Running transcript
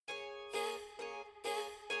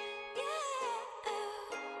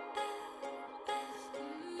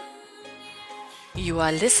You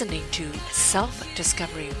are listening to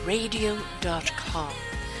selfdiscoveryradio.com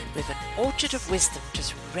with an orchard of wisdom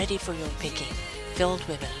just ready for your picking, filled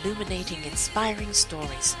with illuminating, inspiring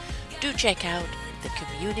stories. Do check out the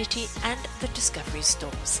community and the Discovery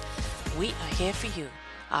stores. We are here for you.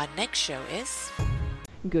 Our next show is...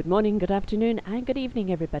 Good morning, good afternoon, and good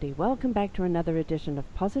evening, everybody. Welcome back to another edition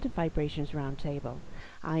of Positive Vibrations Roundtable.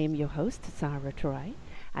 I am your host, Sarah Troy,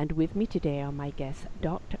 and with me today are my guests,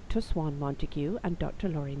 Dr. Swan Montague and Dr.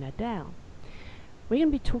 Laurie Nadel. We're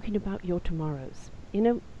going to be talking about your tomorrows. You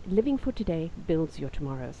know, living for today builds your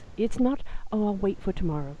tomorrows. It's not, oh, I'll wait for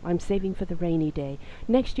tomorrow. I'm saving for the rainy day.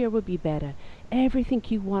 Next year will be better. Everything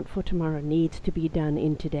you want for tomorrow needs to be done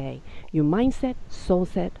in today. Your mindset, soul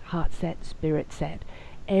set, heart set, spirit set.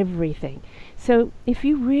 Everything. So if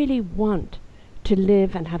you really want to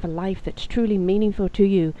live and have a life that's truly meaningful to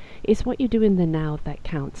you, it's what you do in the now that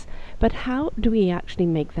counts. But how do we actually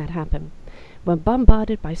make that happen? We're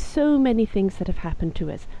bombarded by so many things that have happened to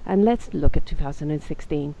us. And let's look at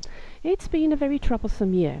 2016. It's been a very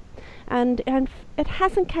troublesome year. And it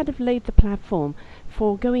hasn't kind of laid the platform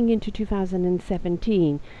for going into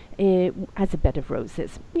 2017 as a bed of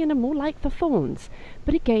roses. You know, more like the thorns.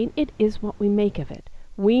 But again, it is what we make of it.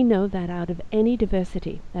 We know that out of any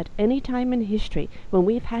diversity, at any time in history, when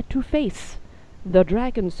we've had to face the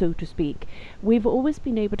dragon, so to speak, we've always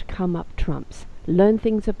been able to come up trumps, learn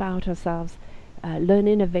things about ourselves, learn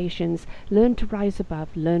innovations, learn to rise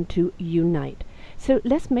above, learn to unite. So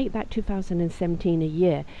let's make that 2017 a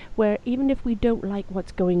year where even if we don't like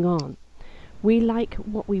what's going on, we like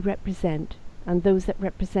what we represent and those that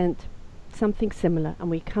represent something similar,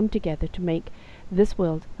 and we come together to make this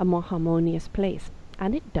world a more harmonious place.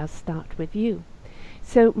 And it does start with you.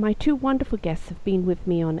 So my two wonderful guests have been with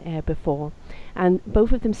me on air before, and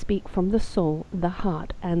both of them speak from the soul, the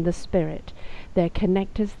heart, and the spirit. They're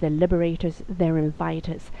connectors, they're liberators, they're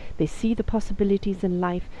inviters. They see the possibilities in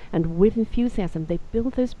life, and with enthusiasm they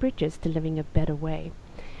build those bridges to living a better way.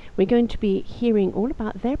 We're going to be hearing all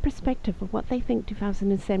about their perspective of what they think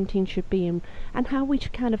 2017 should be, and how we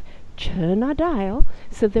should kind of turn our dial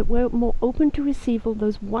so that we're more open to receive all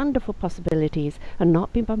those wonderful possibilities and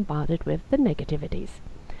not be bombarded with the negativities.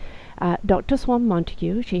 Dr. Swan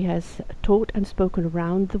Montague, she has taught and spoken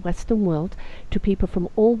around the Western world to people from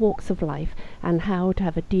all walks of life, and how to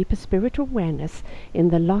have a deeper spiritual awareness in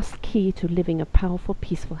the lost key to living a powerful,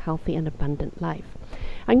 peaceful, healthy, and abundant life.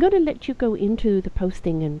 I'm going to let you go into the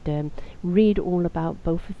posting and read all about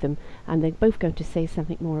both of them, and they're both going to say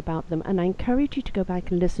something more about them, and I encourage you to go back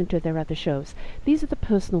and listen to their other shows. These are the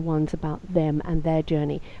personal ones about them and their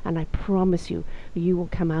journey, and I promise you, you will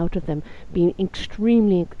come out of them being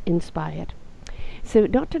extremely inspired. So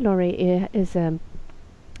Dr. Laurie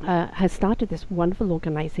has started this wonderful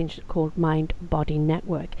organization called Mind Body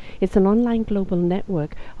Network. It's an online global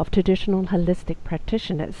network of traditional holistic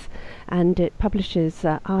practitioners, and it publishes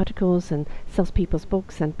articles and sells people's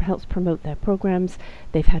books and helps promote their programs.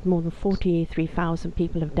 They've had more than 43,000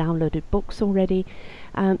 people have downloaded books already.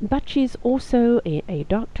 But she's also a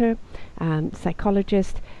doctor,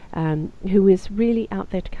 psychologist, who is really out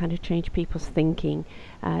there to kind of change people's thinking.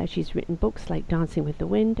 She's written books like Dancing with the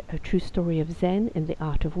Wind, A True Story of Zen and the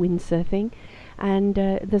Art of Windsurfing, and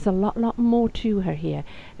there's a lot more to her here.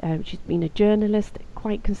 She's been a journalist,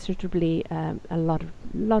 quite considerably, a lot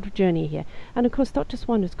of journey here. And of course, Dr.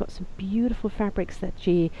 Swan has got some beautiful fabrics that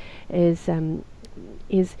she is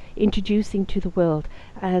introducing to the world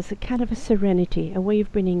as a kind of a serenity, a way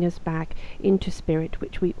of bringing us back into spirit,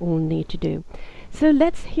 which we all need to do. So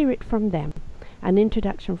let's hear it from them. An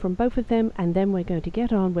introduction from both of them, and then we're going to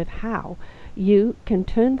get on with how you can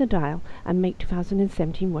turn the dial and make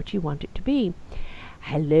 2017 what you want it to be.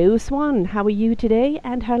 Hello, Swan. How are you today?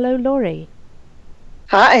 And hello, Laurie.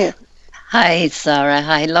 Hi. Hi, Sarah.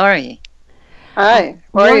 Hi, Laurie. Hi.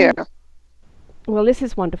 How are you? Well, this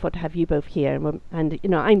is wonderful to have you both here, and you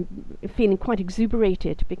know, I'm feeling quite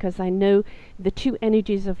exuberated because I know the two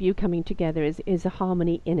energies of you coming together is a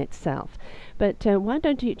harmony in itself. But why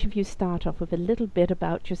don't each of you start off with a little bit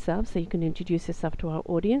about yourself so you can introduce yourself to our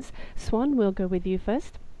audience. Swan, we'll go with you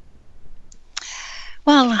first.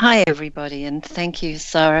 Well, hi everybody, and thank you,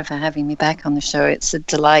 Sarah, for having me back on the show. It's a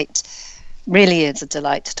delight, really is a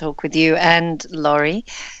delight to talk with you and Laurie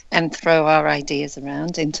and throw our ideas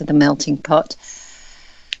around into the melting pot.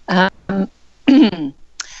 As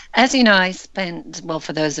you know, I spent, well,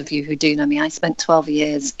 for those of you who do know me, I spent 12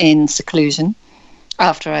 years in seclusion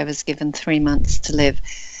after I was given 3 months to live.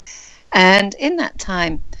 And in that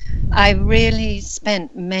time, I really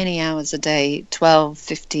spent many hours a day, 12,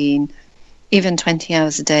 15, even 20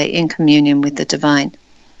 hours a day in communion with the divine.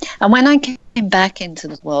 And when I came back into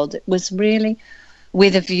the world, it was really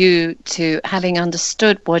with a view to having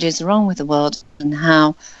understood what is wrong with the world and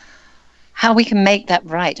how we can make that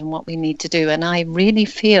right and what we need to do. And I really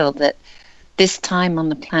feel that this time on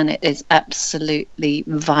the planet is absolutely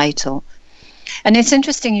vital. And it's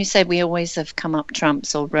interesting you said we always have come up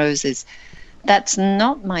trumps or roses. That's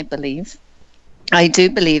not my belief. I do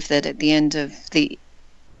believe that at the end of the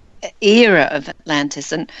era of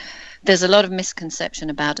Atlantis, and there's a lot of misconception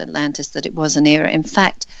about Atlantis that it was an era. In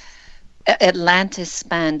fact, Atlantis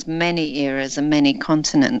spanned many eras and many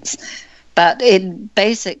continents, but it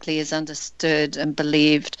basically is understood and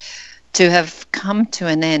believed to have come to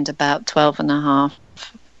an end about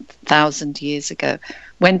 12,500 years ago,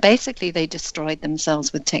 when basically they destroyed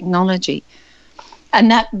themselves with technology.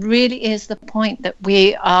 And that really is the point that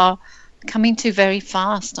we are coming to very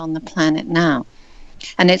fast on the planet now.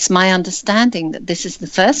 And it's my understanding that this is the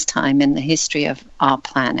first time in the history of our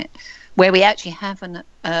planet where we actually have an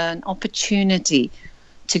opportunity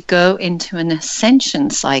to go into an ascension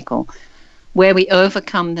cycle where we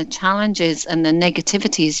overcome the challenges and the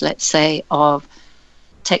negativities, let's say, of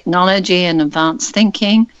technology and advanced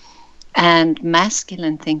thinking and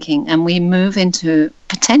masculine thinking, and we move into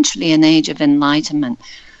potentially an age of enlightenment,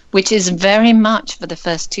 which is very much for the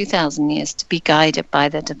first 2,000 years to be guided by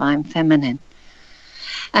the divine feminine.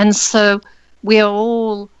 And so we are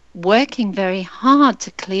all working very hard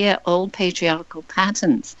to clear old patriarchal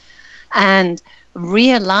patterns and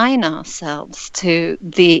realign ourselves to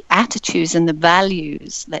the attitudes and the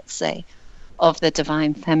values, let's say, of the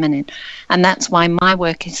divine feminine. And that's why my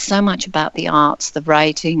work is so much about the arts, the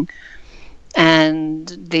writing, and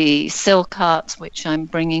the silk arts, which I'm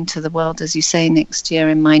bringing to the world, as you say, next year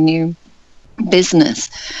in my new business,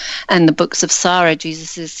 and the books of Sarah,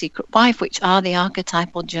 Jesus' Secret Wife, which are the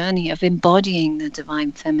archetypal journey of embodying the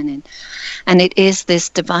divine feminine. And it is this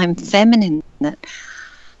divine feminine that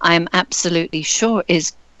I am absolutely sure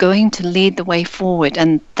is going to lead the way forward,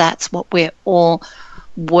 and that's what we're all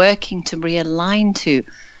working to realign to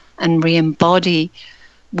and re-embody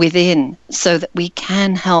within, so that we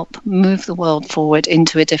can help move the world forward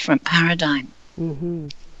into a different paradigm. Mm-hmm.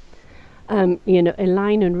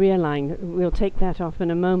 Align and realign. We'll take that off in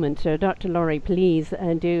a moment. So, Dr. Laurie, please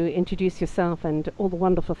do introduce yourself and all the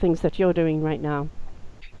wonderful things that you're doing right now.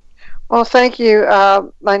 Well, thank you.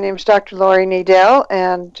 My name is Dr. Laurie Nadel,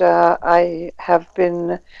 and I have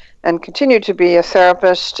been and continue to be a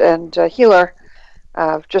therapist and a healer.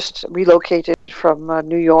 I've just relocated from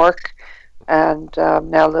New York and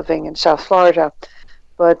now living in South Florida.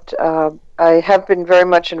 But I have been very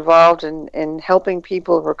much involved in helping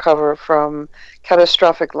people recover from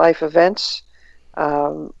catastrophic life events.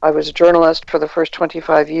 I was a journalist for the first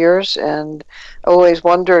 25 years and always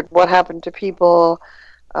wondered what happened to people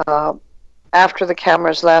after the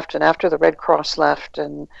cameras left and after the Red Cross left,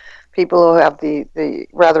 and people who have the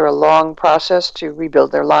rather a long process to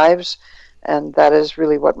rebuild their lives. And that is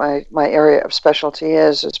really what my area of specialty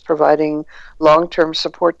is providing long-term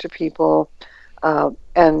support to people.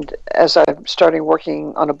 And as I'm starting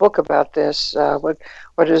working on a book about this, what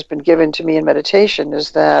has been given to me in meditation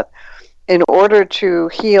is that in order to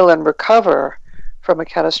heal and recover from a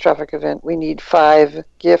catastrophic event, we need 5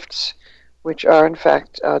 gifts, which are in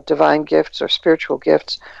fact divine gifts or spiritual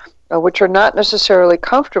gifts, which are not necessarily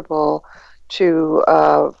comfortable to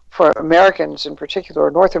for Americans in particular,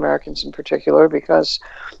 or North Americans in particular, because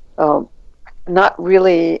not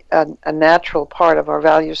really a natural part of our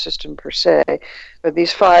value system per se. But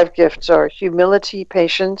these 5 gifts are humility,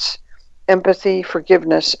 patience, empathy,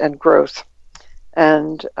 forgiveness, and growth.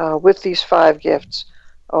 And with these 5 gifts,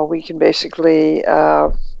 we can basically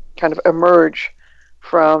kind of emerge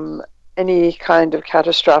from any kind of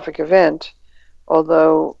catastrophic event,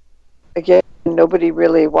 although, again, nobody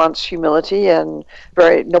really wants humility, and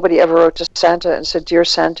nobody ever wrote to Santa and said, "Dear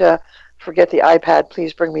Santa, forget the iPad,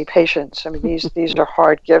 please bring me patience." I mean, these are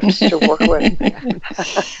hard gifts to work with.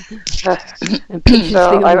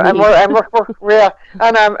 So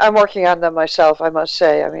I'm working on them myself, I must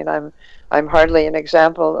say. I mean, I'm hardly an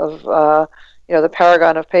example of the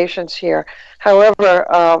paragon of patience here. However,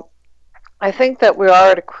 I think that we are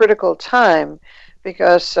at a critical time,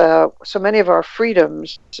 because so many of our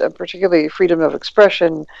freedoms, particularly freedom of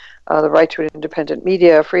expression, the right to an independent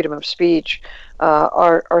media, freedom of speech,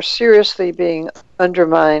 are seriously being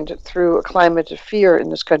undermined through a climate of fear in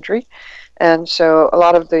this country. And so a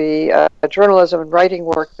lot of the journalism and writing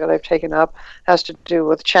work that I've taken up has to do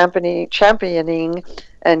with championing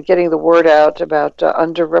and getting the word out about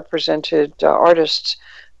underrepresented artists,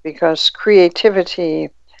 because creativity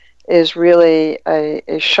is really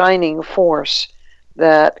a shining force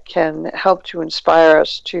that can help to inspire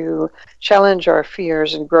us to challenge our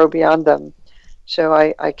fears and grow beyond them. So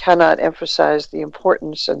I cannot emphasize the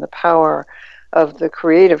importance and the power of the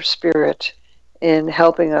creative spirit in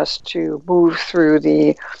helping us to move through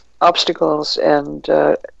the obstacles and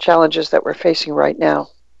challenges that we're facing right now.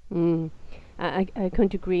 I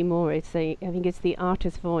couldn't agree more. I think it's the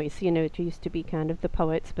artist's voice. It used to be kind of the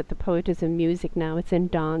poets, but the poet is in music now. It's in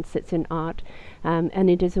dance, it's in art, and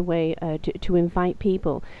it is a way to invite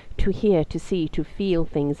people to hear, to see, to feel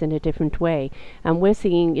things in a different way. And we're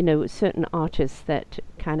seeing, certain artists that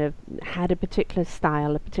kind of had a particular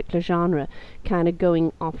style, a particular genre, kind of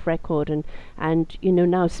going off record and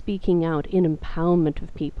now speaking out in empowerment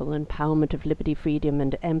of people, empowerment of liberty, freedom,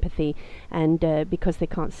 and empathy, and because they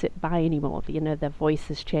can't sit by anymore, their voice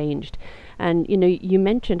has changed. And you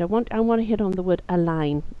mentioned, I want to hit on the word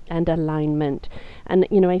align and alignment, and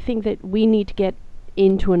I think that we need to get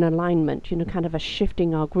into an alignment, kind of a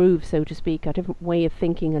shifting our groove, so to speak, a different way of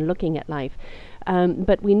thinking and looking at life.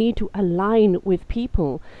 But we need to align with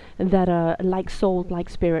people that are like soul, like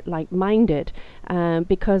spirit, like minded,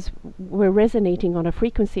 because we're resonating on a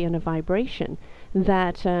frequency and a vibration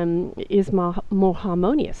that is more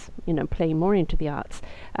harmonious, playing more into the arts.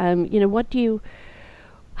 How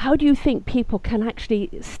do you think people can actually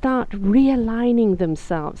start realigning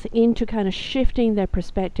themselves into kind of shifting their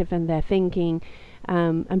perspective and their thinking,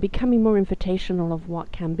 and becoming more invitational of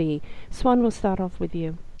what can be? Swan, we'll start off with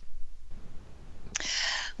you.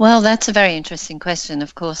 Well, that's a very interesting question.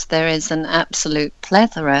 Of course, there is an absolute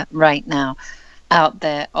plethora right now out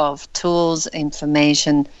there of tools,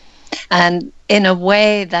 information, and in a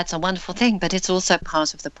way that's a wonderful thing, but it's also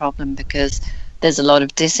part of the problem because there's a lot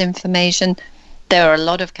of disinformation. There are a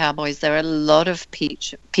lot of cowboys, there are a lot of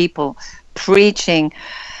people preaching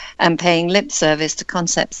and paying lip service to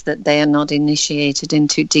concepts that they are not initiated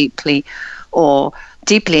into deeply or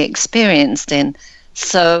deeply experienced in.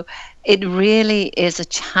 So it really is a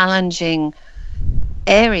challenging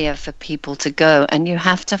area for people to go, and you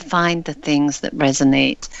have to find the things that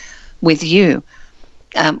resonate with you,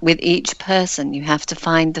 with each person. You have to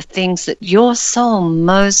find the things that your soul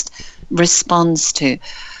most responds to,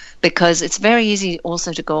 because it's very easy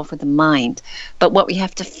also to go off with the mind. But what we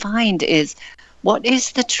have to find is, what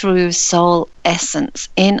is the true soul essence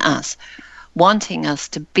in us, wanting us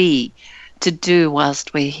to be, to do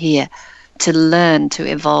whilst we're here, to learn, to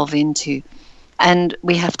evolve into. And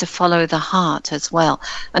we have to follow the heart as well.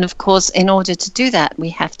 And of course, in order to do that, we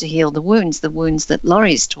have to heal the wounds that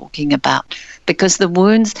Laurie's talking about, because the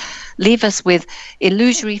wounds leave us with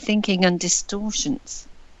illusory thinking and distortions.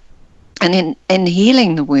 And in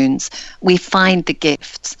healing the wounds, we find the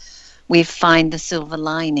gifts, we find the silver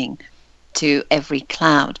lining to every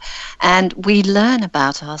cloud, and we learn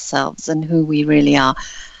about ourselves and who we really are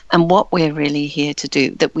and what we're really here to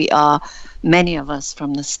do, that we are, many of us,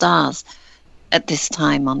 from the stars at this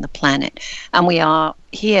time on the planet, and we are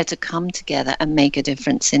here to come together and make a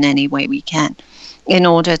difference in any way we can in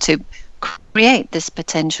order to create this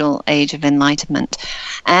potential age of enlightenment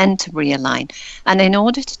and to realign. And in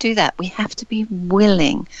order to do that, we have to be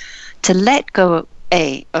willing to let go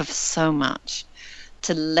of so much,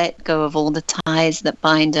 to let go of all the ties that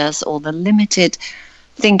bind us, all the limited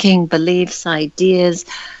thinking, beliefs, ideas,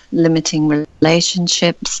 limiting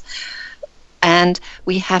relationships. And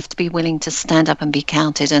we have to be willing to stand up and be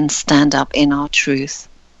counted and stand up in our truth.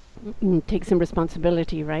 Take some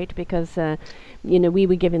responsibility, right? Because we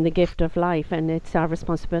were given the gift of life, and it's our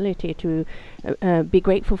responsibility to be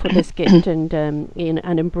grateful for this gift and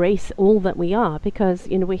embrace all that we are, because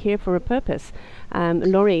we're here for a purpose.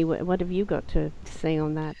 Laurie, what have you got to say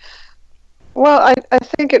on that? Well, I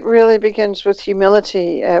think it really begins with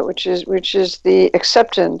humility, which is the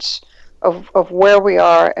acceptance of where we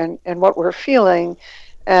are and what we're feeling.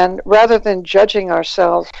 And rather than judging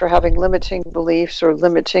ourselves for having limiting beliefs or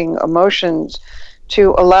limiting emotions,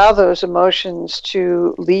 to allow those emotions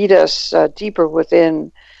to lead us deeper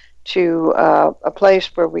within, to a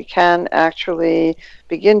place where we can actually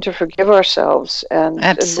begin to forgive ourselves and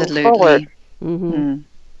move forward. Mm-hmm.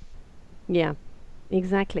 Yeah,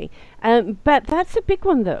 exactly. But that's a big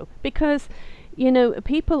one, though, because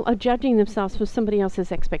people are judging themselves for somebody else's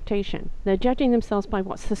expectation. They're judging themselves by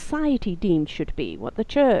what society deems should be, what the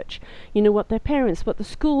church, what their parents, what the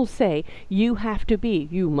schools say you have to be.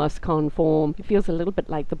 You must conform. It feels a little bit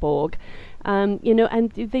like the Borg. And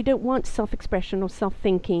they don't want self-expression or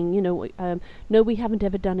self-thinking. No, we haven't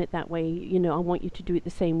ever done it that way. I want you to do it the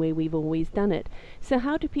same way we've always done it. So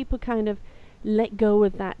how do people kind of let go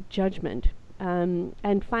of that judgment?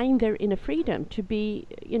 And find their inner freedom to be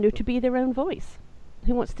their own voice.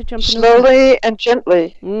 Who wants to jump in? Slowly and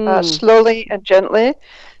gently. Slowly and gently.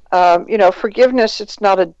 Forgiveness. It's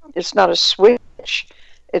not a switch.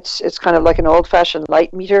 it's kind of like an old-fashioned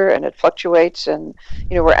light meter, and it fluctuates. And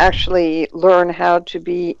we're actually learn how to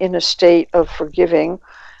be in a state of forgiving,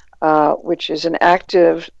 which is an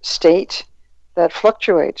active state that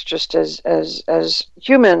fluctuates, just as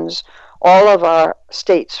humans. All of our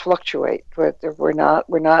states fluctuate. We're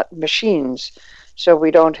not machines, so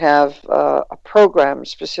we don't have a program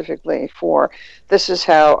specifically for this is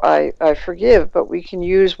how I forgive. But we can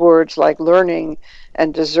use words like learning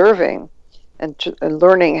and deserving, and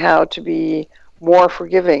learning how to be more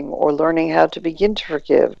forgiving, or learning how to begin to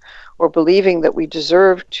forgive, or believing that we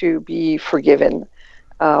deserve to be forgiven,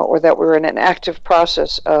 or that we're in an active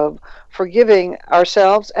process of forgiving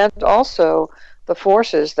ourselves and also the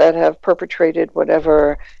forces that have perpetrated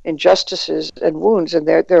whatever injustices and wounds. And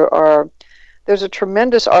there's a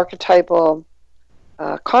tremendous archetypal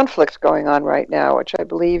conflict going on right now, which I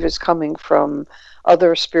believe is coming from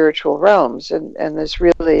other spiritual realms, and there's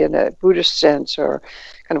really, in a Buddhist sense, or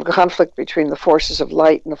kind of a conflict between the forces of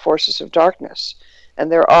light and the forces of darkness.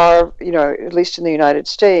 And there are, at least in the United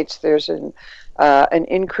States, there's an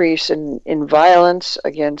increase in violence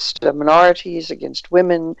against minorities, against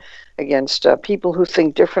women, against people who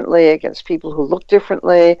think differently, against people who look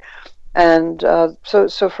differently. And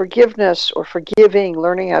so forgiveness, or forgiving,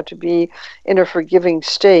 learning how to be in a forgiving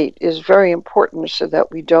state is very important, so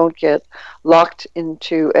that we don't get locked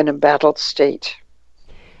into an embattled state.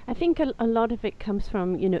 I think a lot of it comes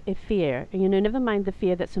from, a fear, never mind the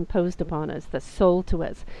fear that's imposed upon us, that's sold to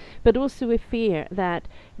us, but also a fear that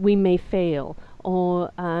we may fail,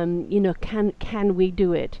 or, can we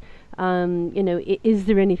do it? Is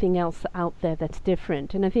there anything else out there that's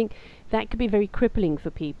different? And I think that could be very crippling for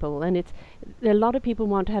people. And a lot of people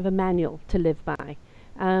want to have a manual to live by,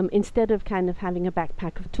 instead of kind of having a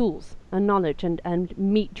backpack of tools and knowledge, and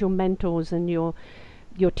meet your mentors and your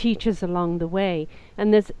teachers along the way.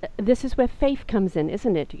 And this is where faith comes in,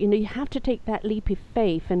 isn't it? You have to take that leap of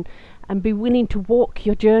faith and be willing to walk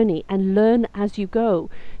your journey and learn as you go.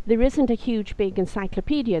 There isn't a huge big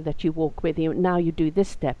encyclopedia that you walk with. Now you do this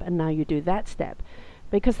step and now you do that step,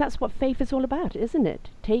 because that's what faith is all about, isn't it?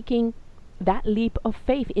 Taking that leap of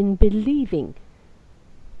faith in believing.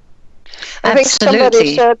 I think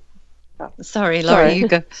somebody said, sorry, Laurie, you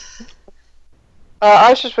go. I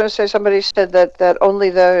was just going to say, somebody said that only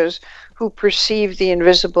those who perceive the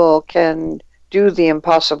invisible can do the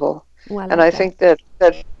impossible. Well, and I think that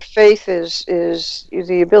faith is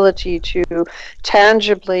the ability to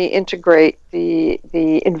tangibly integrate the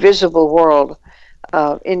invisible world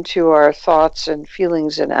into our thoughts and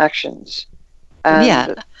feelings and actions.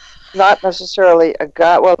 And not necessarily a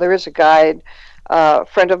guide. Well, there is a guide. A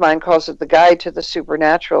friend of mine calls it the Guide to the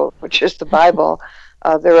Supernatural, which is the Bible.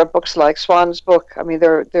 There are books like Swan's book. I mean,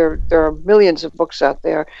 there are millions of books out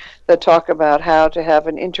there that talk about how to have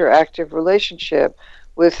an interactive relationship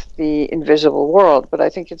with the invisible world. But I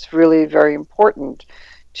think it's really very important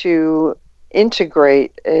to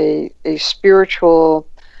integrate a spiritual,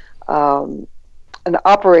 an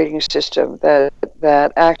operating system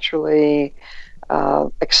that actually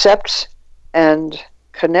accepts and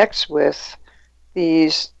connects with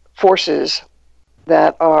these forces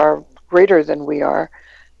that are greater than we are,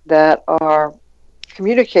 that are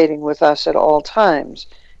communicating with us at all times,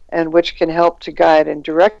 and which can help to guide and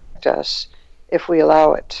direct us if we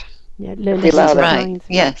allow it. Yeah, right.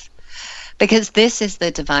 Yes. Because this is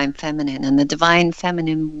the divine feminine, and the divine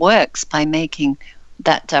feminine works by making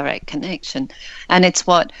that direct connection. And it's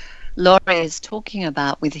what Laurie is talking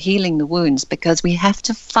about with healing the wounds, because we have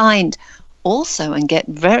to find also and get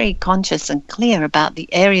very conscious and clear about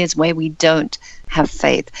the areas where we don't have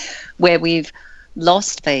faith, where we've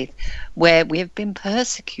lost faith, where we have been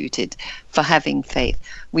persecuted for having faith.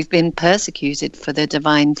 We've been persecuted for the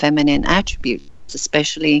divine feminine attributes,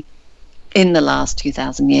 especially in the last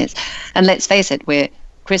 2,000 years. And let's face it, we're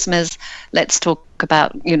Christmas, let's talk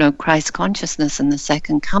about, Christ consciousness and the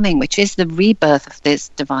second coming, which is the rebirth of this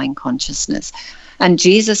divine consciousness. And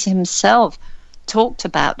Jesus himself talked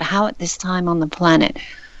about how at this time on the planet,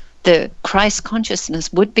 the Christ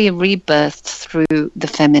consciousness would be rebirthed through the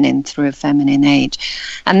feminine, through a feminine age.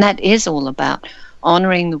 And that is all about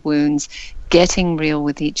honoring the wounds, getting real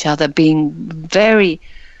with each other, being very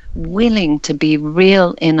willing to be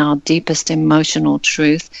real in our deepest emotional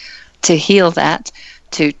truth, to heal that,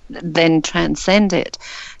 to then transcend it,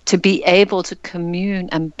 to be able to commune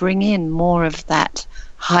and bring in more of that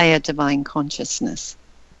higher divine consciousness.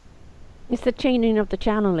 It's the changing of the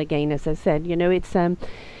channel again, as I said. It's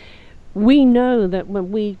we know that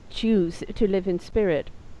when we choose to live in spirit,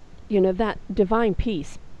 that divine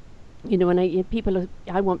peace, when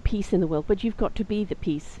I want peace in the world, but you've got to be the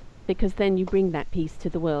peace. because then you bring that peace to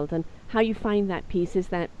the world. And how you find that peace is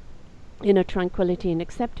that tranquility and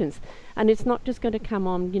acceptance. And it's not just going to come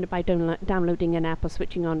on, by downloading an app or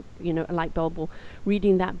switching on, a light bulb or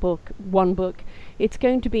reading that book, one book. It's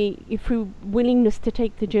going to be through willingness to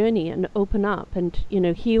take the journey and open up and,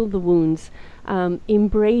 heal the wounds,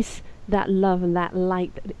 embrace that love and that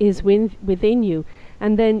light that is within you.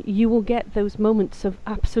 And then you will get those moments of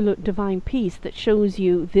absolute divine peace that shows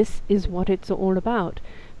you this is what it's all about.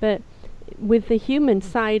 But with the human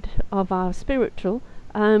side of our spiritual,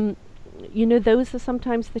 those are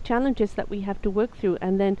sometimes the challenges that we have to work through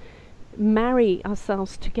and then marry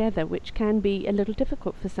ourselves together, which can be a little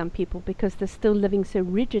difficult for some people because they're still living so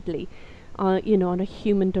rigidly, on a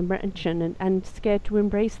human dimension and scared to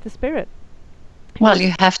embrace the spirit. Well,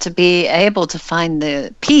 you have to be able to find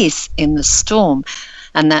the peace in the storm.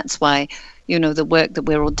 And that's why, the work that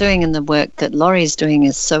we're all doing and the work that Laurie is doing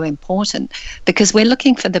is so important, because we're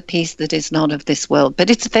looking for the peace that is not of this world. But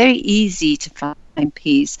it's very easy to find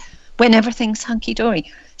peace when everything's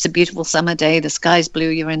hunky-dory. It's a beautiful summer day, the sky's blue,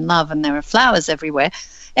 you're in love, and there are flowers everywhere.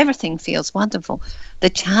 Everything feels wonderful. The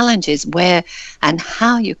challenge is where and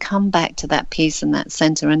how you come back to that peace and that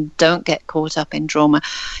center and don't get caught up in drama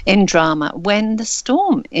when the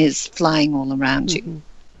storm is flying all around you.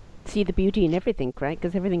 See the beauty in everything, right?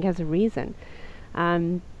 Because everything has a reason.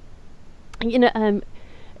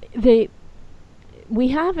 We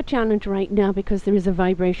have a challenge right now because there is a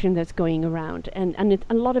vibration that's going around, and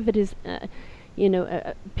a lot of it is,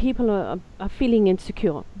 people are feeling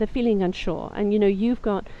insecure. They're feeling unsure, and you've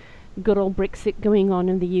got good old Brexit going on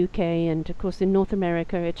in the UK, and of course in North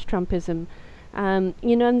America it's Trumpism, and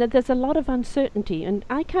there's a lot of uncertainty. And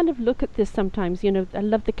I kind of look at this sometimes. I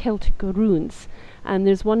love the Celtic runes, and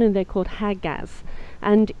there's one in there called Hagaz,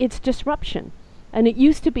 and it's disruption. And it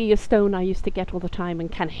used to be a stone I used to get all the time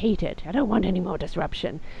and kind of hate it. I don't want any more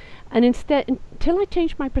disruption. And instead, until I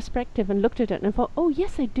changed my perspective and looked at it and I thought, oh,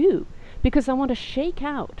 yes, I do. Because I want to shake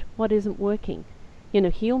out what isn't working.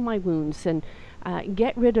 Heal my wounds and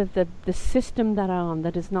get rid of the system that I'm on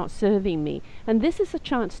that is not serving me. And this is a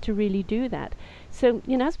chance to really do that. So,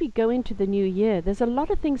 as we go into the new year, there's a lot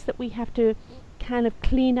of things that we have to kind of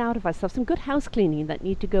clean out of ourselves, some good house cleaning that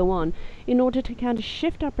need to go on in order to kind of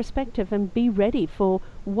shift our perspective and be ready for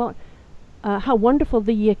how wonderful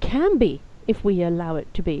the year can be if we allow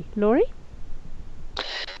it to be. Laurie?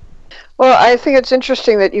 Well, I think it's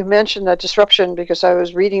interesting that you mentioned that disruption, because I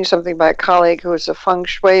was reading something by a colleague who is a feng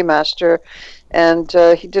shui master, and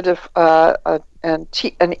he did an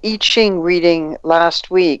I Ching reading last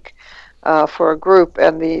week for a group,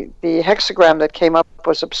 and the hexagram that came up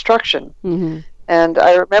was obstruction. Mm-hmm. And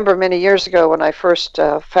I remember many years ago when I first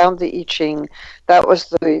found the I Ching, that was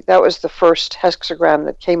the first hexagram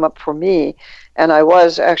that came up for me, and I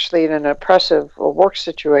was actually in an oppressive work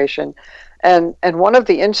situation, and one of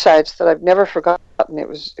the insights that I've never forgotten, it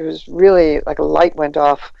was really like a light went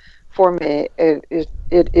off for me. It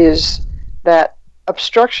is that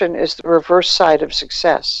obstruction is the reverse side of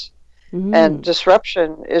success. Mm-hmm. And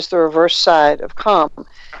disruption is the reverse side of calm.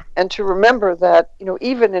 And to remember that,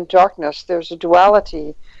 even in darkness, there's a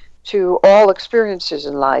duality to all experiences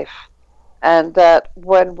in life. And that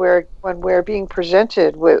when we're being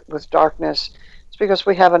presented with darkness, it's because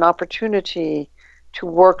we have an opportunity to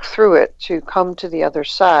work through it, to come to the other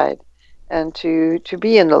side, and to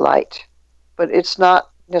be in the light. But it's not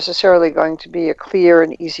necessarily going to be a clear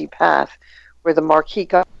and easy path where the marquee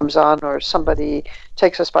comes on or somebody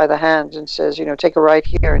takes us by the hand and says, take a right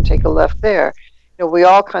here and take a left there. We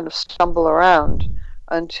all kind of stumble around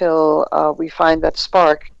until we find that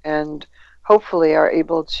spark and hopefully are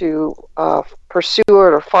able to pursue it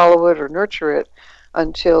or follow it or nurture it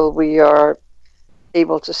until we are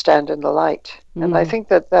able to stand in the light. Mm. And I think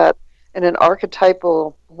that in an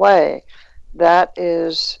archetypal way, that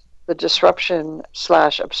is the disruption /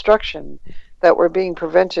 obstruction that we're being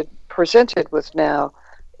presented with now.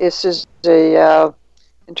 This is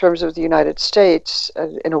in terms of the United States,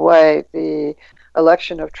 in a way, the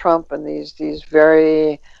election of Trump and these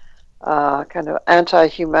very kind of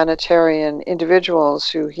anti-humanitarian individuals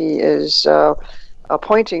who he is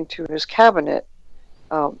appointing to his cabinet,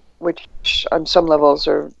 which on some levels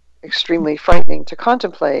are extremely frightening to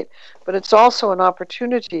contemplate. But it's also an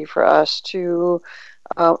opportunity for us to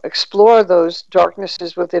explore those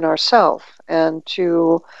darknesses within ourselves and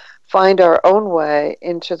to find our own way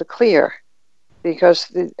into the clear,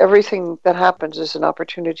 because everything that happens is an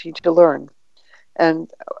opportunity to learn.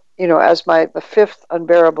 And as the fifth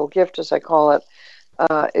unbearable gift, as I call it,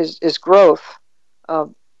 is growth.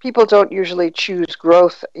 People don't usually choose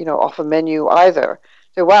growth, off a menu either.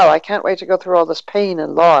 say, wow, I can't wait to go through all this pain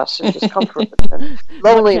and loss and discomfort and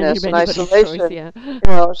loneliness and isolation.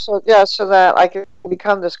 Choice, yeah. So that I can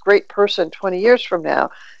become this great person 20 years from now.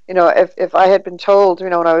 If I had been told,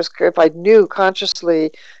 if I knew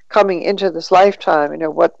consciously coming into this lifetime,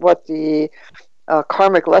 what the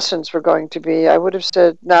karmic lessons were going to be, I would have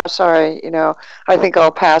said, no, sorry, I think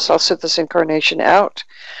I'll pass. I'll sit this incarnation out.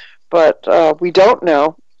 But we don't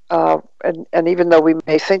know. And even though we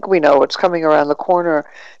may think we know what's coming around the corner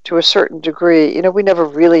to a certain degree, we never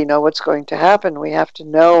really know what's going to happen. We have to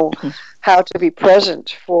know how to be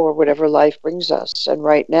present for whatever life brings us. And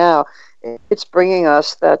right now, it's bringing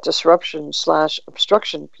us that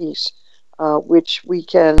disruption/obstruction piece, which we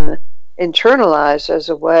can internalize as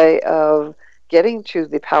a way of getting to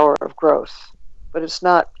the power of growth. But it's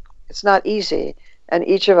not easy, and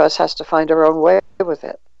each of us has to find our own way with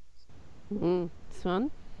it.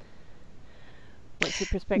 Swan? What's your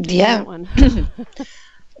perspective Yeah. on that one?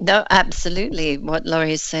 No, absolutely. What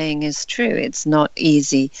Laurie is saying is true. It's not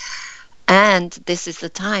easy. And this is the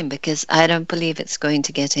time, because I don't believe it's going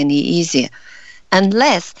to get any easier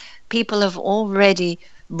unless people have already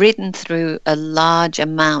ridden through a large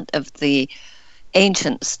amount of the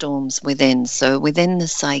ancient storms within. So within the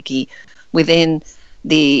psyche, within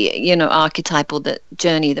the archetypal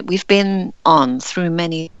journey that we've been on through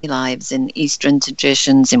many lives in Eastern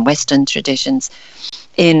traditions, in Western traditions,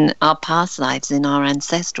 in our past lives, in our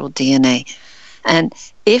ancestral DNA. And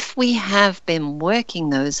if we have been working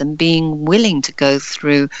those and being willing to go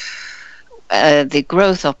through the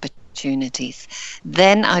growth opportunities,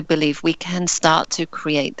 then I believe we can start to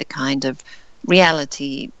create the kind of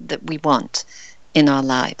reality that we want in our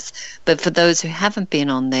lives. But for those who haven't been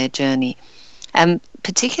on their journey, and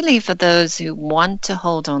particularly for those who want to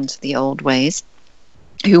hold on to the old ways,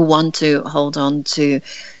 who want to hold on to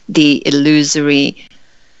the illusory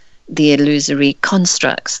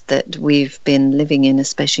constructs that we've been living in,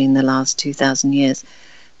 especially in the last 2,000 years,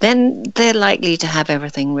 then they're likely to have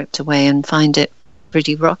everything ripped away and find it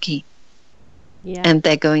pretty rocky. Yeah. And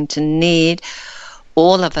they're going to need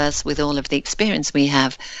all of us, with all of the experience we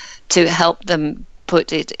have, to help them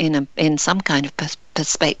put it in some kind of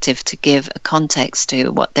perspective, to give a context to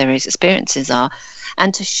what their experiences are,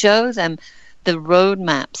 and to show them the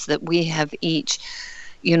roadmaps that we have each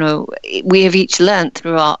learned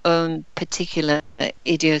through our own particular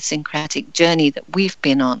idiosyncratic journey that we've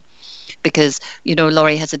been on. Because,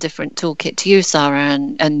 Laurie has a different toolkit to you, Sarah,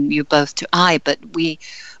 and you both to I, but we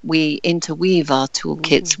interweave our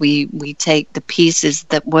toolkits. We take the pieces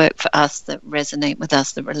that work for us, that resonate with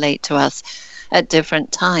us, that relate to us at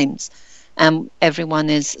different times. Everyone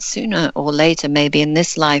is sooner or later, maybe in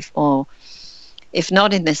this life, or if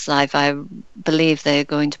not in this life, I believe they're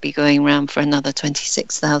going to be going around for another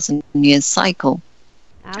 26,000 years cycle.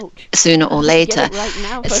 Ouch. Sooner or later. Right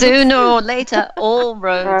now, sooner or later, all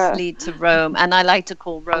roads lead to Rome. And I like to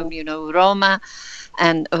call Rome, Roma.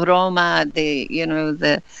 And Roma,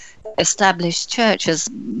 the established church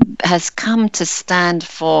has come to stand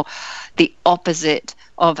for the opposite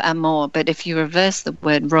of amor. But if you reverse the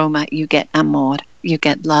word Roma, you get amor, you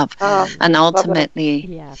get love. And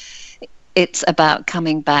ultimately, it's about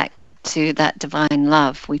coming back to that divine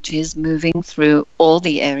love, which is moving through all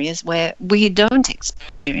the areas where we don't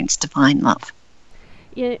experience divine love.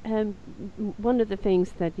 Yeah, one of the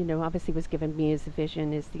things that obviously was given me as a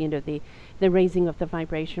vision is the raising of the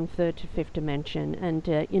vibration, third to fifth dimension, and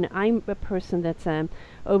I'm a person that's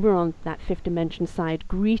over on that fifth dimension side,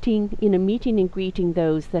 meeting and greeting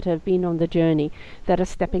those that have been on the journey, that are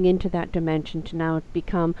stepping into that dimension to now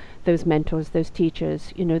become those mentors, those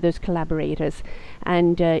teachers, those collaborators,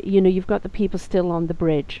 and you've got the people still on the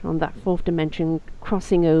bridge, on that fourth dimension,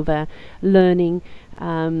 crossing over, learning,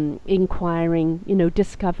 inquiring,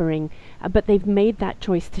 discovering, but they've made that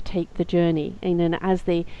choice to take the journey. And then as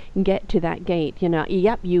they get to that gate, you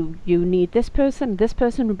need this person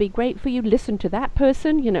would be great for you, listen to that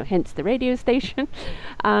person, hence the radio station,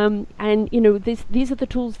 and these are the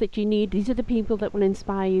tools that you need, these are the people that will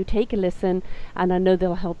inspire you, take a listen, and I know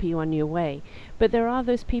they'll help you on your way. But there are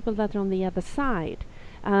those people that are on the other side.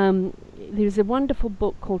 There's a wonderful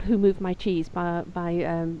book called Who Moved My Cheese by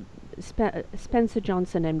Spencer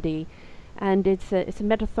Johnson, MD, and it's a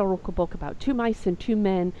metaphorical book about two mice and two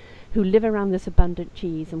men who live around this abundant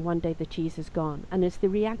cheese, and one day the cheese is gone, and it's the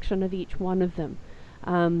reaction of each one of them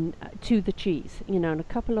to the cheese, and a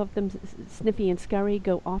couple of them, Sniffy and Scurry,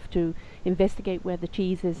 go off to investigate where the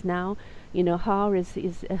cheese is now. Har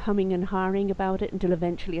is humming and harring about it until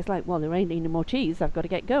eventually it's like, well, there ain't any more cheese, I've got to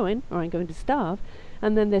get going or I'm going to starve.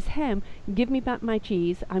 And then there's Hem, give me back my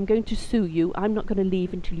cheese, I'm going to sue you, I'm not going to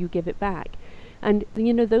leave until you give it back. And,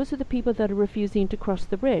 those are the people that are refusing to cross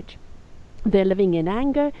the bridge. They're living in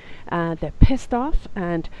anger, they're pissed off,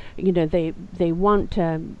 and, they want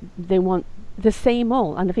the same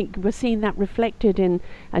all. And I think we're seeing that reflected in,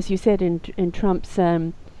 as you said, in Trump's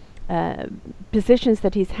positions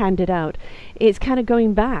that he's handed out. It's kind of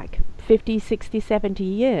going back 50, 60, 70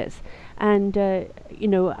 years. And,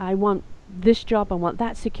 I want this job, I want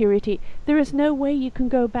that security. There is no way you can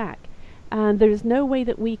go back. And there is no way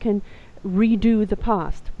that we can redo the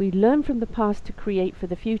past. We learn from the past to create for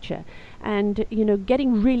the future. And,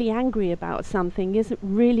 getting really angry about something isn't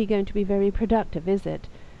really going to be very productive, is it?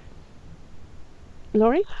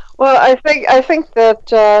 Laurie? Well, I think that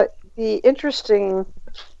the interesting,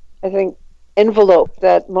 envelope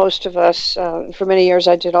that most of us, for many years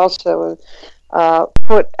I did also,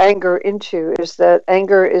 put anger into is that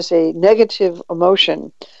anger is a negative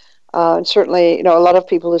emotion. And certainly, a lot of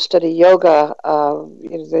people who study yoga,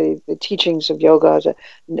 the teachings of yoga,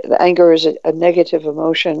 the anger is a negative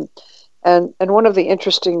emotion. And one of the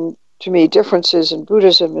interesting, to me, differences in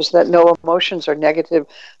Buddhism is that no emotions are negative.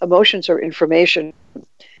 Emotions are information.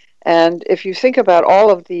 And if you think about all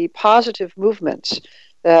of the positive movements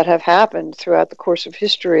that have happened throughout the course of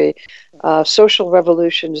history, social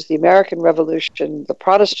revolutions, the American Revolution, the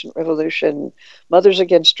Protestant Revolution, Mothers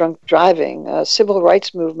Against Drunk Driving, civil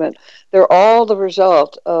rights movement, they're all the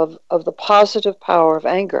result of the positive power of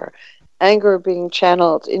anger. Anger being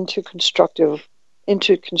channeled into constructive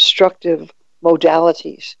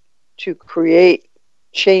modalities to create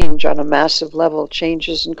change on a massive level,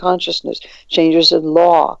 changes in consciousness, changes in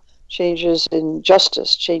law, changes in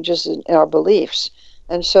justice, changes in our beliefs.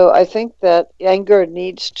 And so I think that anger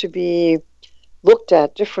needs to be looked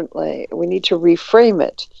at differently. We need to reframe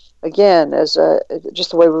it, again, as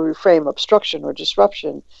just the way we reframe obstruction or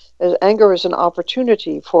disruption, as anger is an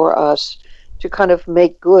opportunity for us to kind of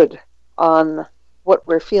make good on what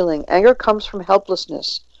we're feeling. Anger comes from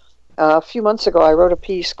helplessness. A few months ago, I wrote a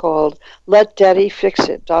piece called Let Daddy Fix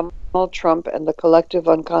It, Donald Trump and the Collective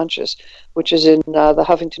Unconscious, which is in the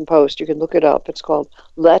Huffington Post. You can look it up. It's called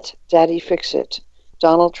Let Daddy Fix It,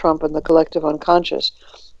 Donald Trump and the Collective Unconscious.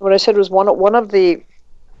 What I said was one of the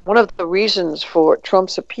reasons for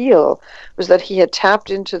Trump's appeal was that he had tapped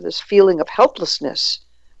into this feeling of helplessness.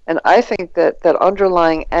 And I think that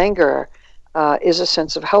underlying anger is a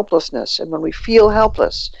sense of helplessness. And when we feel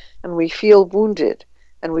helpless and we feel wounded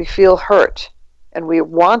and we feel hurt and we're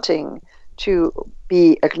wanting to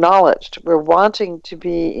be acknowledged, we're wanting to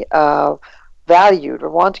be valued, we're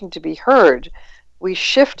wanting to be heard, we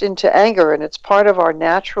shift into anger, and it's part of our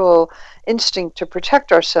natural instinct to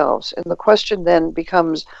protect ourselves. And the question then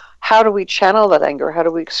becomes, how do we channel that anger? How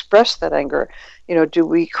do we express that anger? Do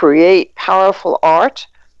we create powerful art?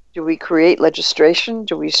 Do we create legislation?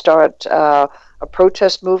 Do we start a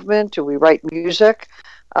protest movement? Do we write music?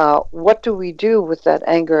 What do we do with that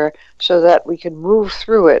anger so that we can move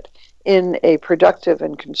through it in a productive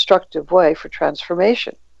and constructive way for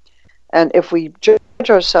transformation? And if we judge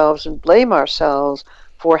ourselves and blame ourselves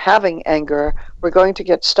for having anger, we're going to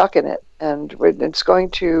get stuck in it, and it's going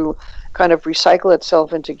to kind of recycle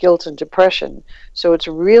itself into guilt and depression. So it's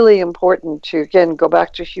really important to, again, go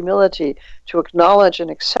back to humility, to acknowledge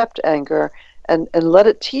and accept anger, and let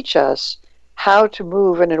it teach us how to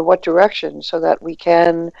move and in what direction so that we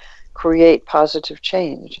can create positive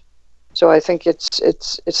change. So I think it's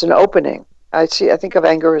an opening. I think of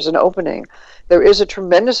anger as an opening. There is a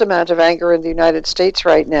tremendous amount of anger in the United States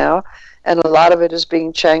right now, and a lot of it is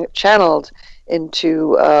being channeled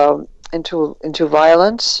into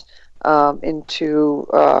violence, into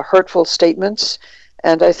hurtful statements.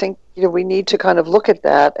 And I think we need to kind of look at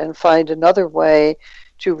that and find another way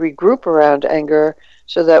to regroup around anger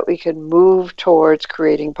so that we can move towards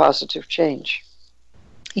creating positive change.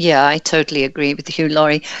 Yeah, I totally agree with you,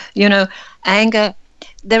 Laurie. Anger,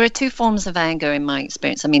 there are two forms of anger in my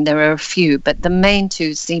experience. I mean, there are a few, but the main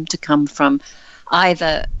two seem to come from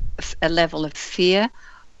either a level of fear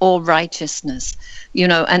or righteousness,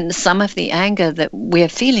 and some of the anger that we're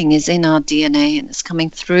feeling is in our DNA, and it's coming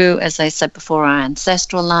through, as I said before, our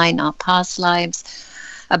ancestral line, our past lives,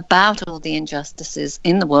 about all the injustices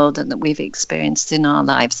in the world and that we've experienced in our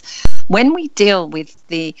lives. When we deal with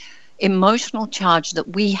the emotional charge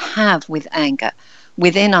that we have with anger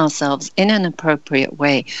within ourselves in an appropriate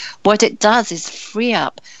way, what it does is free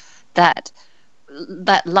up that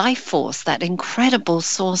life force, that incredible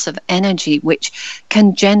source of energy which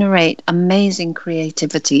can generate amazing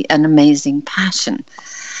creativity and amazing passion.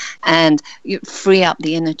 And you free up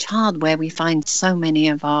the inner child where we find so many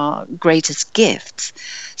of our greatest gifts.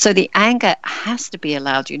 So the anger has to be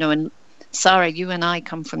allowed, and Sarah, you and I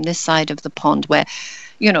come from this side of the pond where,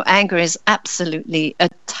 anger is absolutely a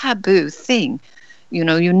taboo thing.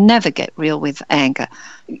 You never get real with anger.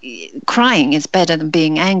 Crying is better than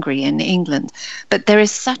being angry in England. But there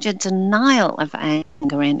is such a denial of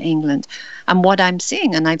anger in England. And what I'm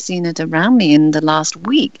seeing, and I've seen it around me in the last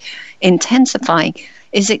week, intensifying,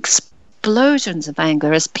 is explosions of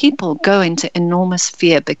anger as people go into enormous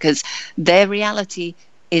fear because their reality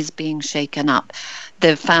is being shaken up.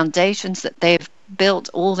 The foundations that they've built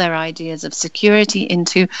all their ideas of security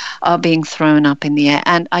into are being thrown up in the air.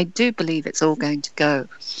 And I do believe it's all going to go.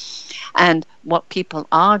 And what people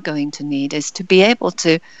are going to need is to be able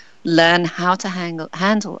to learn how to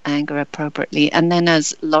handle anger appropriately. And then,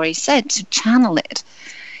 as Laurie said, to channel it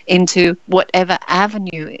into whatever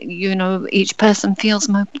avenue, each person feels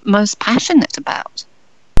most passionate about.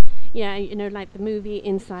 Yeah, like the movie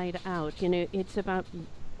Inside Out, it's about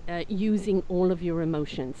using all of your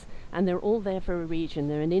emotions, and they're all there for a reason.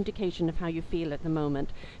 They're an indication of how you feel at the moment.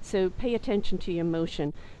 So pay attention to your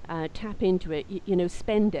emotion, tap into it,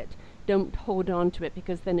 spend it. Don't hold on to it,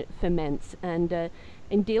 because then it ferments, and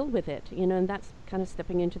deal with it, and that's kind of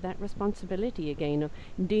stepping into that responsibility again of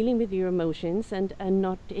dealing with your emotions and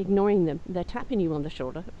not ignoring them. They're tapping you on the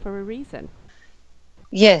shoulder for a reason.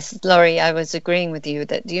 Yes, Laurie, I was agreeing with you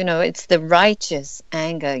that, it's the righteous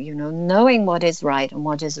anger, knowing what is right and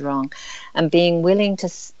what is wrong, and being willing to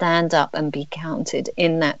stand up and be counted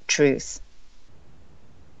in that truth.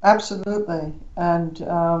 Absolutely. And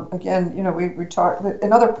again, we talk.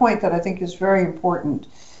 Another point that I think is very important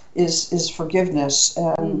is forgiveness.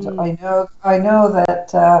 And I know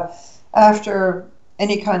that after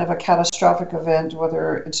any kind of a catastrophic event,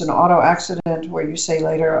 whether it's an auto accident where you say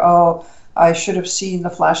later, "Oh, I should have seen the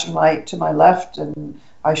flashing light to my left and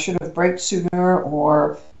I should have braked sooner,"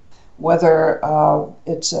 or whether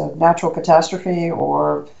it's a natural catastrophe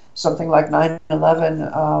or something like 9/11,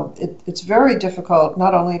 it's very difficult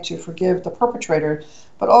not only to forgive the perpetrator,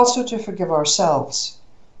 but also to forgive ourselves.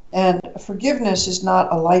 And forgiveness is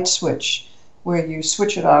not a light switch where you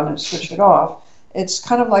switch it on and switch it off. It's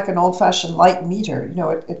kind of like an old-fashioned light meter.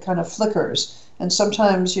 It kind of flickers. And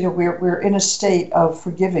sometimes, we're in a state of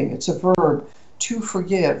forgiving. It's a verb, to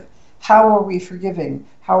forgive. How are we forgiving?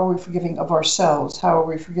 How are we forgiving of ourselves? How are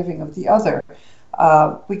we forgiving of the other?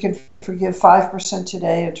 We can forgive 5%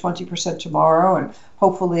 today and 20% tomorrow, and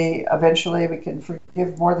hopefully, eventually, we can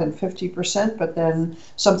forgive more than 50%, but then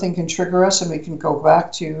something can trigger us and we can go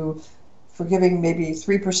back to forgiving maybe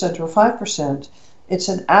 3% or 5%. It's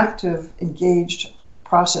an active, engaged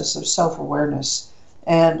process of self-awareness.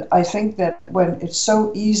 And I think that when it's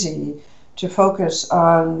so easy to focus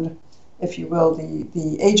on, if you will,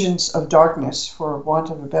 the agents of darkness, for want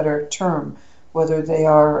of a better term, whether they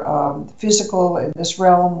are physical in this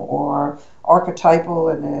realm or archetypal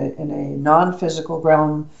in a non-physical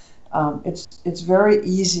realm, it's very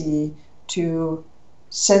easy to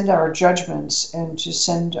send our judgments and to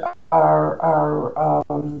send our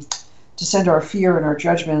fear and our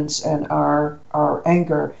judgments and our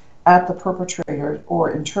anger at the perpetrator,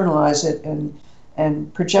 or internalize it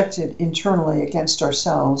and project it internally against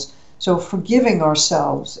ourselves. So forgiving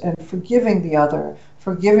ourselves and forgiving the other,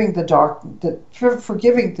 forgiving the dark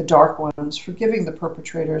ones, forgiving the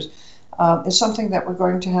perpetrators, is something that we're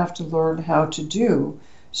going to have to learn how to do,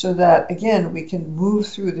 so that again we can move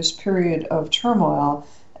through this period of turmoil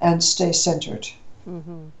and stay centered.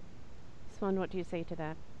 Mm-hmm. Swan, what do you say to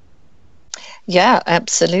that? Yeah,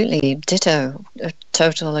 absolutely. Ditto. A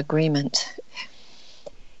total agreement.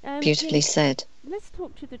 Beautifully said. Let's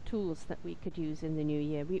talk to the tools that we could use in the new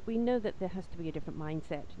year. We know that there has to be a different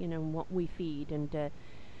mindset, in what we feed, and that,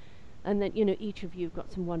 each of you have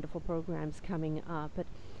got some wonderful programs coming up. But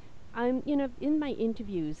I'm, in my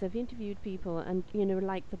interviews, I've interviewed people, and,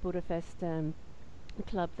 like the Budapest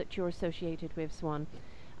club that you're associated with, Swan.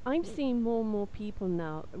 I'm seeing more and more people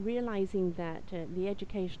now realizing that the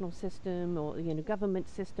educational system, or government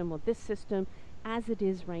system, or this system as it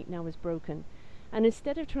is right now, is broken. And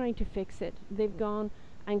instead of trying to fix it, they've gone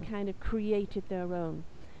and kind of created their own.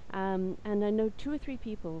 And I know 2 or 3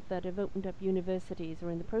 people that have opened up universities, or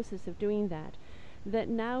in the process of doing that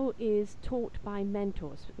now is taught by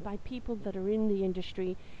mentors, by people that are in the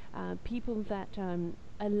industry, people that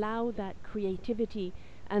allow that creativity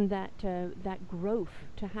and that growth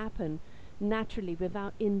to happen naturally,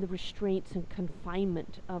 without in the restraints and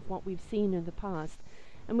confinement of what we've seen in the past.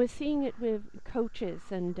 And we're seeing it with coaches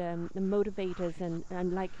and the motivators,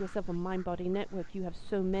 and like yourself on Mind Body Network, you have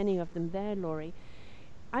so many of them there, Laurie.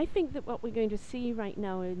 I think that what we're going to see right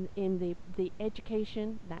now in the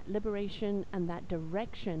education, that liberation and that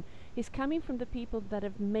direction, is coming from the people that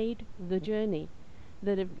have made the journey.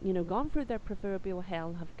 that have, gone through their proverbial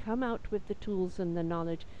hell, have come out with the tools and the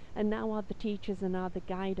knowledge, and now are the teachers and are the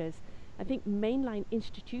guiders. I think mainline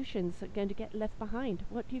institutions are going to get left behind.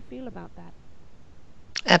 What do you feel about that?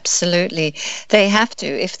 Absolutely. They have to.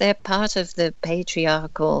 If they're part of the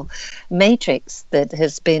patriarchal matrix that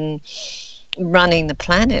has been running the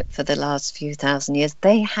planet for the last few thousand years,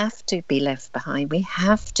 they have to be left behind. We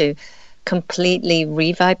have to completely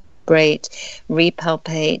revibrate,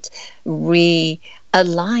 repalpate,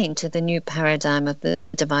 realign to the new paradigm of the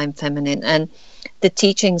divine feminine. And the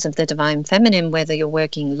teachings of the divine feminine, whether you're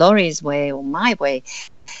working Laurie's way or my way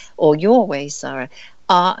or your way, Sarah,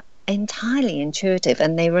 are entirely intuitive,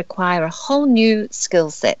 and they require a whole new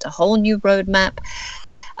skill set, a whole new roadmap,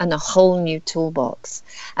 and a whole new toolbox.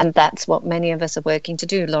 And that's what many of us are working to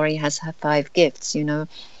do. Laurie has her 5 gifts.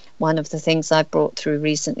 One of the things I brought through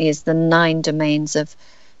recently is the 9 domains of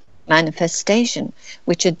manifestation,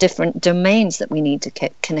 which are different domains that we need to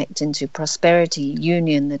connect into: prosperity,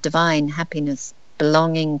 union, the divine, happiness,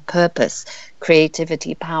 belonging, purpose,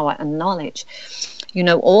 creativity, power, and knowledge.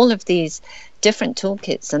 All of these different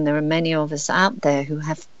toolkits, and there are many of us out there who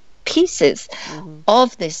have pieces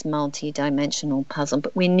of this multi-dimensional puzzle,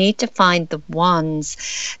 but we need to find the ones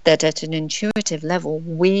that at an intuitive level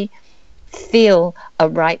we feel are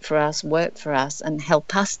right for us, work for us, and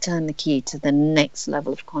help us turn the key to the next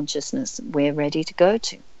level of consciousness we're ready to go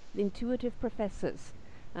to. Intuitive professors.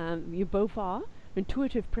 You both are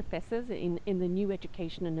intuitive professors in the new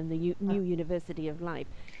education and in the new University of Life.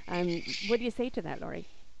 What do you say to that, Laurie?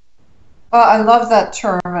 Well, I love that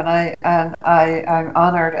term, and I'm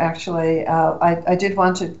honored. Actually, I did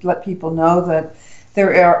want to let people know that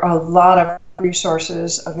there are a lot of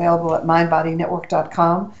resources available at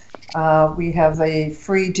mindbodynetwork.com. We have a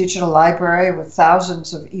free digital library with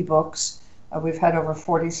thousands of ebooks. We've had over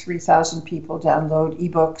 43,000 people download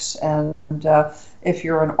ebooks, and if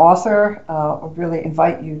you're an author, I really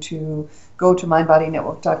invite you to go to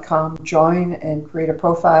mindbodynetwork.com, join, and create a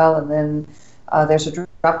profile, and then there's a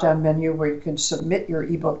drop-down menu where you can submit your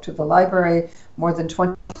ebook to the library. More than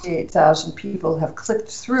 28,000 people have clicked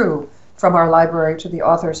through from our library to the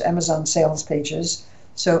author's Amazon sales pages.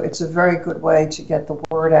 So it's a very good way to get the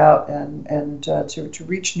word out and to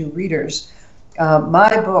reach new readers.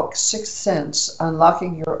 My book, Sixth Sense,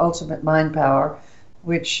 Unlocking Your Ultimate Mind Power,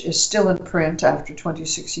 which is still in print after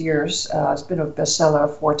 26 years. It's been a bestseller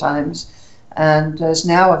 4 times and is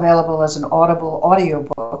now available as an Audible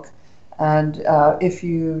audiobook. And if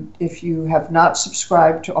you have not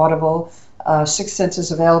subscribed to Audible, Sixth Sense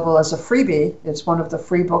is available as a freebie. It's one of the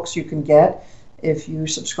free books you can get if you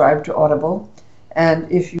subscribe to Audible.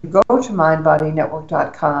 And if you go to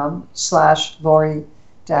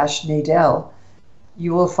mindbodynetwork.com/Laurie-Nadel,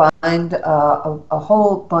 you will find a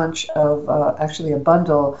whole bunch of, actually a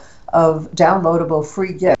bundle of downloadable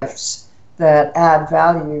free gifts that add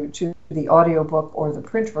value to the audiobook or the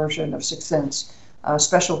print version of Sixth Sense.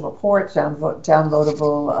 Special reports,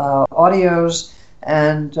 downloadable audios,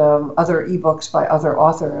 and other ebooks by other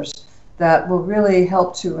authors that will really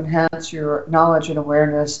help to enhance your knowledge and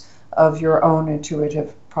awareness of your own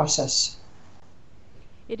intuitive process.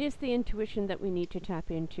 It is the intuition that we need to tap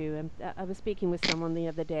into. I was speaking with someone the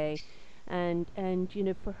other day, and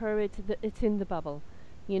for her it's in the bubble.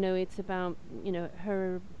 It's about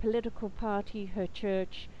her political party, her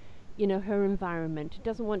church, her environment.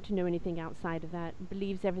 Doesn't want to know anything outside of that.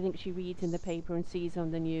 Believes everything she reads in the paper and sees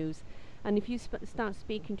on the news. And if you start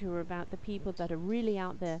speaking to her about the people that are really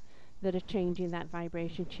out there, that are changing that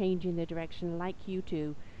vibration, changing their direction, like you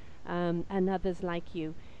do, and others like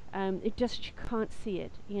you, it just, she can't see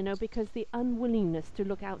it, because the unwillingness to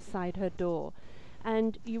look outside her door.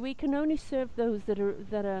 And we can only serve those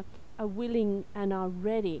that are willing and are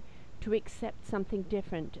ready to accept something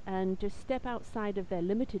different and to step outside of their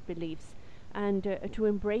limited beliefs and to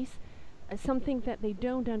embrace something that they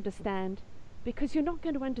don't understand, because you're not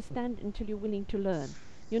going to understand it until you're willing to learn.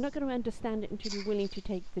 You're not going to understand it until you're willing to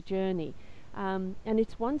take the journey. And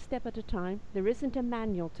it's one step at a time. There isn't a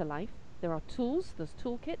manual to life. There are tools, there's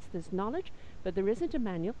toolkits, there's knowledge, but there isn't a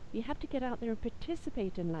manual. You have to get out there and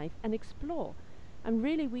participate in life and explore. And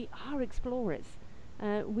really, we are explorers.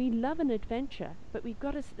 We love an adventure, but we've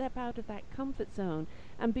got to step out of that comfort zone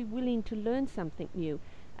and be willing to learn something new.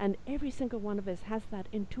 And every single one of us has that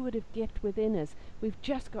intuitive gift within us. We've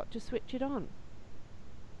just got to switch it on.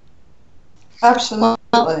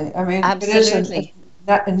 Absolutely. I mean, absolutely. It is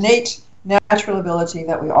an innate natural ability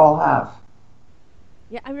that we all have.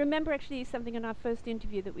 Yeah, I remember actually something in our first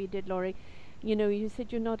interview that we did, Laurie. You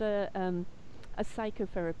said you're not a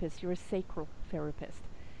psychotherapist, you're a sacral therapist.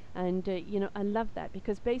 And, I love that,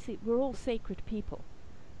 because basically we're all sacred people.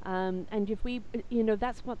 And if we,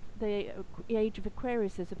 that's what the age of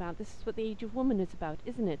Aquarius is about. This is what the age of woman is about,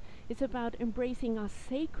 isn't it? It's about embracing our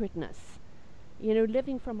sacredness,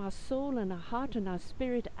 living from our soul and our heart and our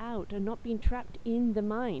spirit out, and not being trapped in the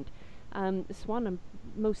mind. Swan,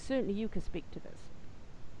 most certainly you can speak to this.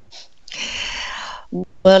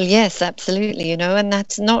 Well, yes, absolutely, and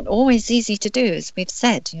that's not always easy to do, as we've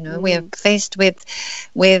said. We are faced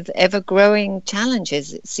with ever-growing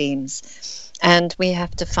challenges, it seems, and we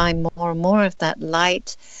have to find more and more of that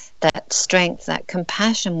light, that strength, that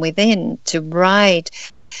compassion within to ride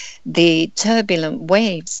the turbulent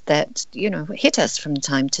waves that hit us from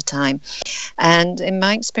time to time. And in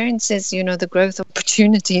my experiences, the growth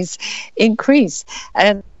opportunities increase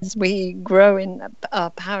as we grow in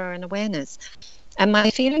our power and awareness. And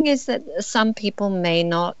my feeling is that some people may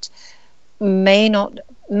not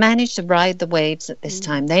manage to ride the waves at this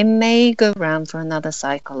time. They may go round for another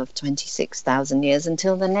cycle of 26,000 years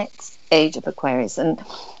until the next age of Aquarius. And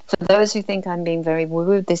for those who think I'm being very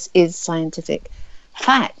woo-woo, this is scientific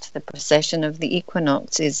fact. The precession of the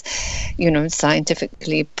equinox is,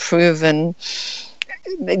 scientifically proven,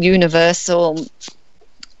 universal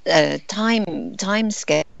time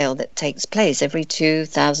scale that takes place every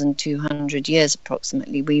 2,200 years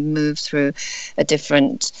approximately. We move through a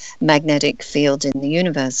different magnetic field in the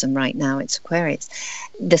universe, and right now it's Aquarius.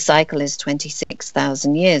 The cycle is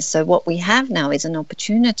 26,000 years. So what we have now is an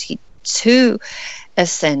opportunity to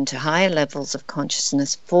ascend to higher levels of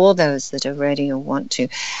consciousness for those that are ready or want to,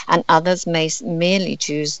 and others may merely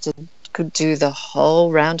choose to do the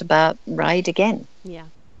whole roundabout ride again. Yeah,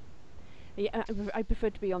 I prefer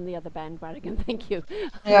to be on the other bandwagon. Thank you.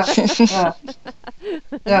 Yeah.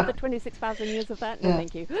 Another 26,000 years of that. No,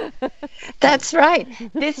 thank you. That's right.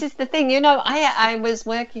 This is the thing. I was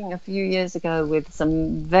working a few years ago with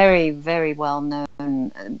some very, very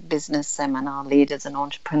well-known business seminar leaders and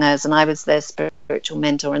entrepreneurs, and I was their spiritual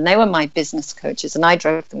mentor, and they were my business coaches, and I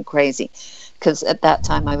drove them crazy because at that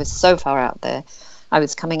time I was so far out there. I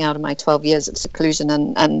was coming out of my 12 years of seclusion,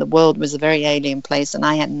 and the world was a very alien place, and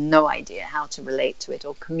I had no idea how to relate to it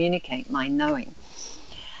or communicate my knowing.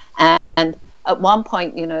 And at one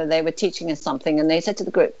point, they were teaching us something, and they said to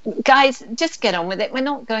the group, guys, just get on with it. We're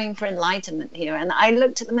not going for enlightenment here. And I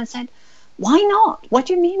looked at them and said, why not? What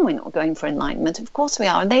do you mean we're not going for enlightenment? Of course we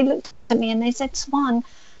are. And they looked at me and they said, Swan,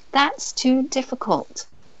 that's too difficult.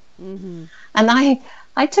 Mm-hmm. And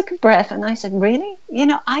I took a breath and I said, really?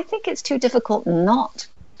 I think it's too difficult not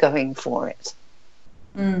going for it.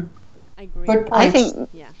 I agree. I think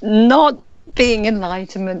not being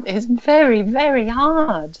enlightenment is very, very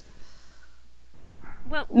hard.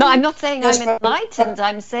 Well, no, I'm not saying I'm enlightened.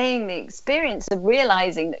 I'm saying the experience of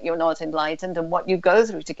realizing that you're not enlightened and what you go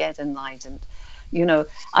through to get enlightened.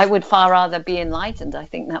 I would far rather be enlightened. I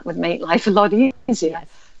think that would make life a lot easier. Yes.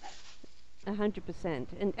 100%.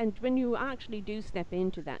 And when you actually do step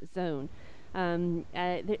into that zone,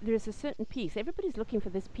 there's a certain peace. Everybody's looking for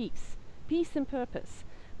this peace and purpose.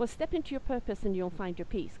 Well, step into your purpose and you'll find your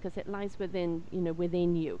peace, because it lies within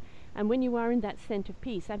you. And when you are in that sense of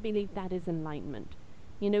peace, I believe that is enlightenment.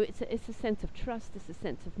 It's a sense of trust. It's a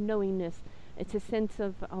sense of knowingness. It's a sense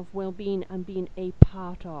of well-being and being a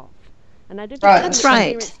part of. And I don't think that's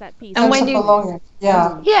right. That peace. And when you,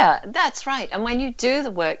 that's right. And when you do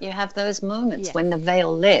the work, you have those moments when the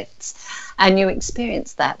veil lifts, and you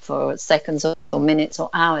experience that for seconds or minutes or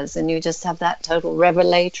hours, and you just have that total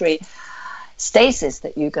revelatory stasis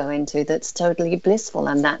that you go into that's totally blissful,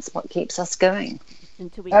 and that's what keeps us going.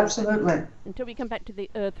 Until we come back to the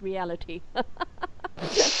earth reality.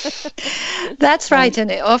 That's right, and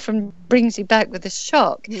it often brings you back with a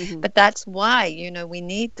shock. But that's why we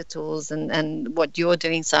need the tools, and what you're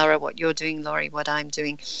doing, Sarah, what you're doing, Laurie, what I'm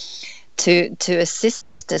doing, to assist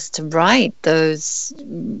us to ride those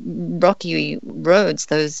rocky roads,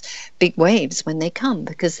 those big waves when they come,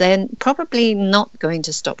 because they're probably not going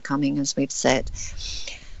to stop coming, as we've said.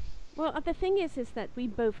 Well, the thing is that we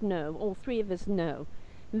both know, all three of us know,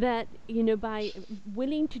 that by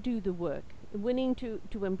willing to do the work, willing to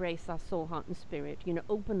embrace our soul, heart and spirit,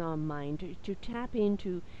 open our mind, to tap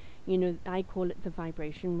into, I call it the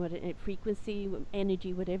vibration, frequency,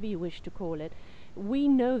 energy, whatever you wish to call it. We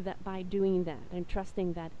know that by doing that and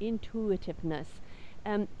trusting that intuitiveness,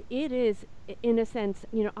 it is, in a sense,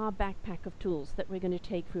 our backpack of tools that we're going to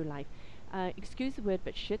take through life. Excuse the word,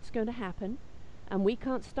 but shit's going to happen. And we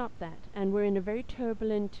can't stop that. And we're in a very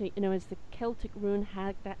turbulent, as the Celtic rune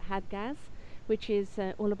Hadgaz, which is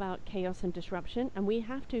all about chaos and disruption. And we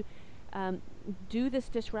have to do this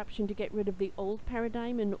disruption to get rid of the old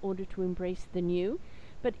paradigm in order to embrace the new.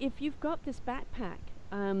 But if you've got this backpack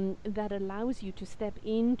that allows you to step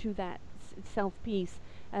into that self-peace,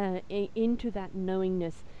 into that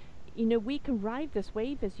knowingness, we can ride this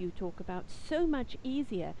wave, as you talk about, so much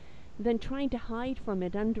easier than trying to hide from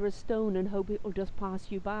it under a stone and hope it will just pass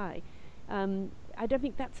you by. I don't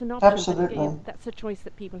think that's an option. Absolutely. But, that's a choice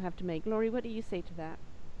that people have to make. Laurie, what do you say to that?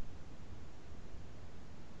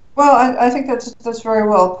 Well, I think that's very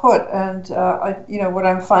well put, and what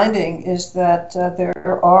I'm finding is that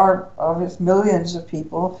there are millions of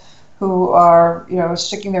people who are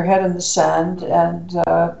sticking their head in the sand and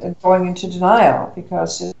going into denial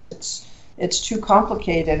because it's too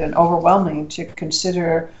complicated and overwhelming to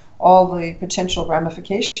consider all the potential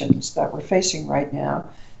ramifications that we're facing right now.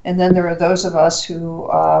 And then there are those of us who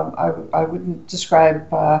I wouldn't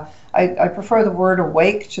describe. I prefer the word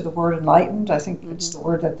awake to the word enlightened. I think it's the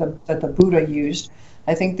word that the Buddha used.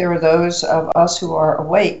 I think there are those of us who are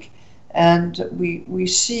awake, and we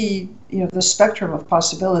see the spectrum of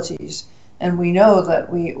possibilities, and we know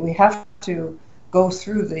that we have to go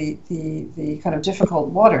through the kind of difficult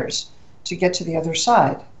waters to get to the other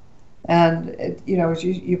side. And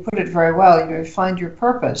you put it very well. You find your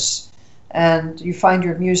purpose. And you find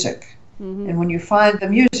your music. And when you find the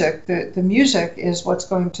music is what's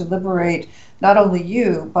going to liberate not only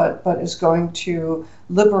you, but is going to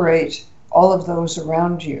liberate all of those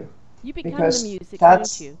around you. You become the music,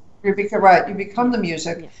 don't you? You become the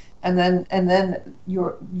music, yeah. and then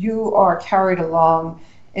you are carried along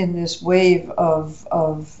in this wave of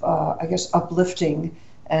I guess uplifting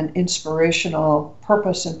and inspirational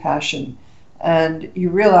purpose and passion. And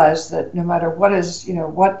you realize that no matter what is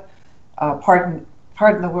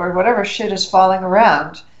pardon the word, whatever shit is falling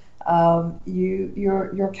around,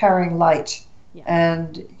 you're carrying light, yeah.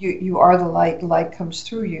 And you are the light. Light comes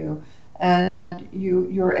through you, and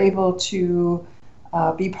you're able to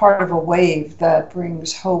be part of a wave that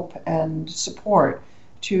brings hope and support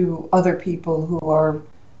to other people who are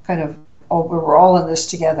kind of we're all in this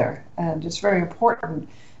together. And it's very important,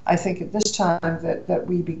 I think, at this time that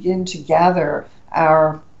we begin to gather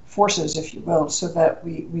our forces, if you will, so that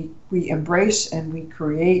we embrace and we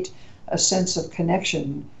create a sense of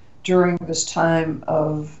connection during this time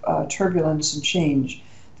of turbulence and change.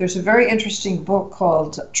 There's a very interesting book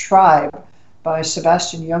called Tribe by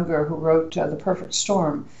Sebastian Junger, who wrote The Perfect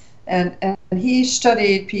Storm. And he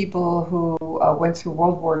studied people who went through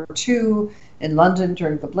World War II in London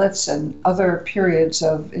during the Blitz and other periods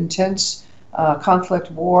of intense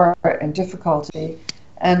conflict, war, and difficulty,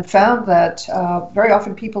 and found that very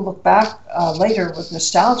often people look back later with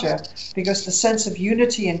nostalgia because the sense of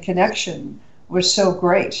unity and connection was so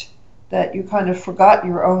great that you kind of forgot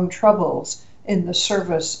your own troubles in the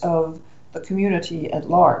service of the community at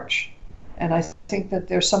large. And I think that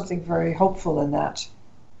there's something very hopeful in that.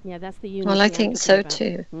 Yeah, that's the unity. Well, I think so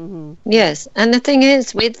too. Mm-hmm. Yes, and the thing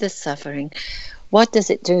is, with the suffering, what does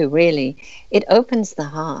it do, really? It opens the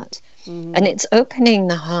heart. Mm-hmm. And it's opening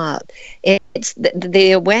the heart. It's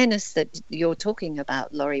the awareness that you're talking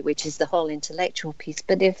about, Laurie, which is the whole intellectual piece.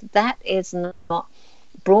 But if that is not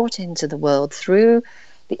brought into the world through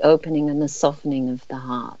the opening and the softening of the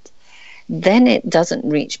heart, then it doesn't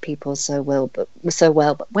reach people so well. But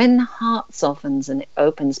when the heart softens and it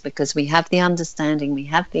opens, because we have the understanding, we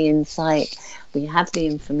have the insight, we have the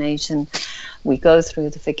information, we go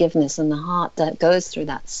through the forgiveness, and the heart that goes through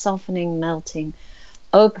that softening, melting,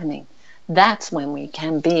 opening, that's when we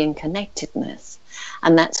can be in connectedness.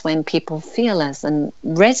 And that's when people feel us and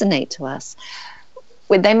resonate to us.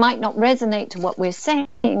 They might not resonate to what we're saying,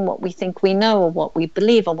 what we think we know, or what we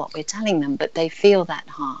believe, or what we're telling them, but they feel that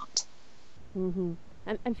heart. Mm-hmm.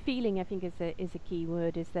 And feeling, I think, is a key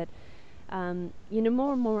word. Is that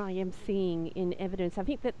more and more I am seeing in evidence. I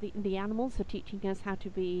think that the animals are teaching us how to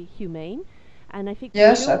be humane, and I think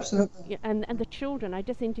yes, absolutely. And the children. I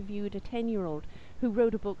just interviewed a 10-year-old who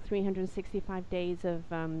wrote a book, 365 Days of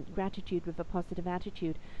Gratitude with a Positive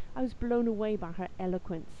Attitude. I was blown away by her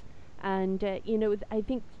eloquence. And I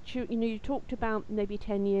think you talked about maybe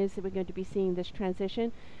 10 years that we're going to be seeing this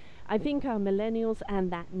transition. I think our millennials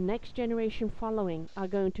and that next generation following are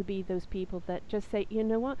going to be those people that just say, you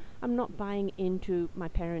know what, I'm not buying into my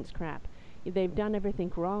parents' crap. They've done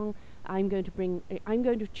everything wrong. I'm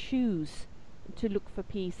going to choose to look for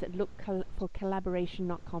peace, look for collaboration,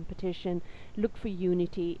 not competition, look for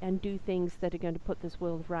unity, and do things that are going to put this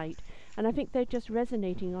world right. And I think they're just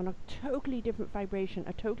resonating on a totally different vibration,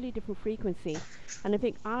 a totally different frequency. And I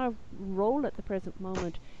think our role at the present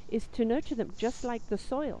moment is to nurture them just like the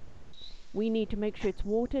soil. We need to make sure it's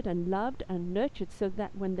watered and loved and nurtured so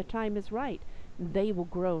that when the time is right, they will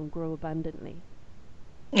grow and grow abundantly.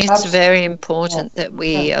 It's very important that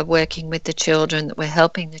we are working with the children, that we're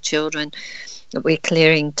helping the children, that we're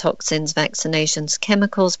clearing toxins, vaccinations,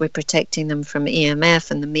 chemicals, we're protecting them from EMF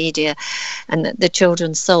and the media, and that the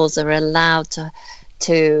children's souls are allowed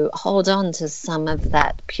to hold on to some of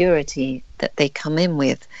that purity that they come in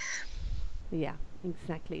with. Yeah,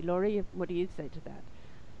 exactly. Laurie, what do you say to that?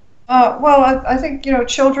 Well, I think,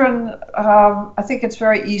 children, I think it's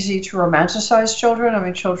very easy to romanticize children. I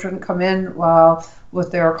mean, children come in with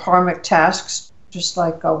their karmic tasks, just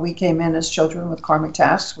like we came in as children with karmic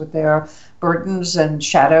tasks, with their burdens and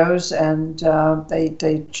shadows, and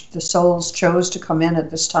the souls chose to come in at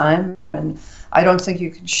this time. And I don't think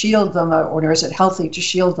you can shield them, or is it healthy to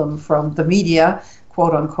shield them from the media,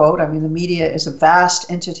 quote unquote. I mean, the media is a vast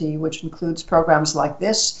entity which includes programs like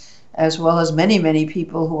this, as well as many, many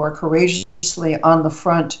people who are courageously on the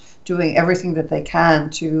front doing everything that they can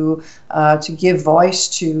to give voice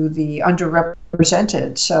to the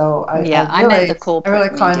underrepresented. So I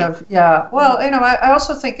really kind of, well, I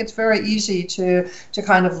also think it's very easy to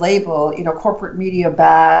kind of label, corporate media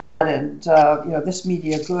bad and, this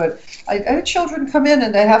media good. I think children come in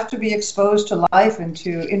and they have to be exposed to life and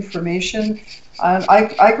to information.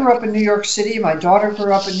 I grew up in New York City. My daughter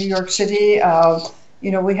grew up in New York City.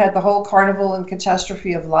 We had the whole carnival and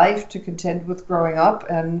catastrophe of life to contend with growing up,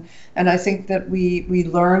 and I think that we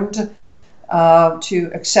learned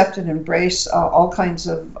to accept and embrace all kinds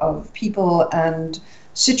of people and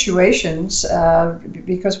situations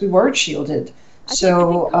because we weren't shielded.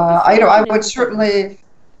 I would certainly,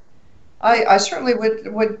 I certainly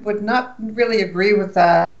would not really agree with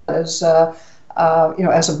that as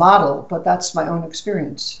as a model, but that's my own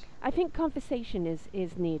experience. I think conversation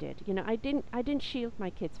is needed. I didn't shield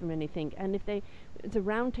my kids from anything, and if it's a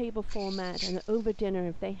round table format and over dinner,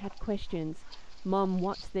 if they had questions, Mom,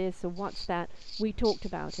 what's this or what's that, we talked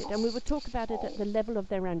about it, and we would talk about it at the level of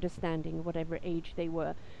their understanding, whatever age they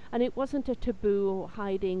were, and it wasn't a taboo or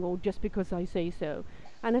hiding or just because I say so.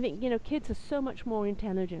 And I think kids are so much more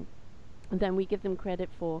intelligent than we give them credit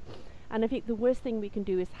for, and I think the worst thing we can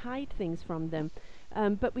do is hide things from them.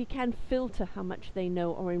 But we can filter how much they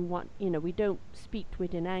know, or in what, we don't speak to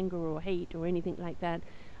it in anger or hate or anything like that.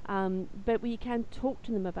 But we can talk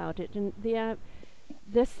to them about it, and they're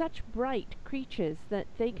such bright creatures that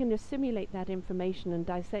they can assimilate that information and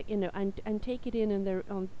dissect, and take it in their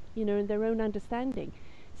own, in their own understanding.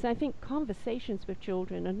 So I think conversations with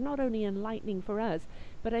children are not only enlightening for us,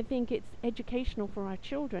 but I think it's educational for our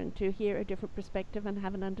children to hear a different perspective and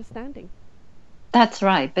have an understanding. That's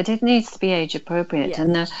right, but it needs to be age appropriate. Yes.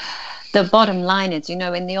 And the bottom line is, in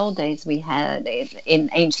the old days we had, in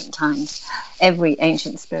ancient times, every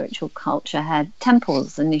ancient spiritual culture had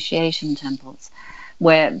temples, initiation temples,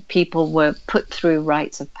 where people were put through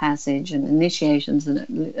rites of passage and initiations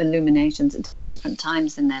and illuminations at different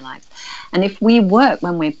times in their lives. And if we work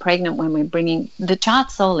when we're pregnant, when we're bringing, the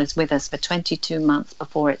child soul is with us for 22 months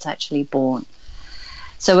before it's actually born.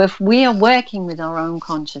 So if we are working with our own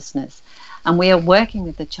consciousness, and we are working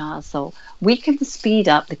with the child soul, we can speed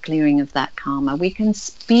up the clearing of that karma. We can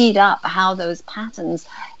speed up how those patterns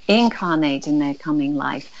incarnate in their coming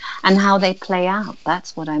life and how they play out.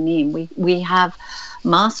 That's what I mean. We have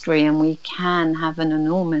mastery, and we can have an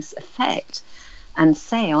enormous effect and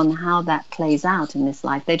say on how that plays out in this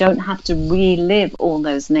life. They don't have to relive all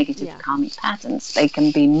those negative karmic patterns. They can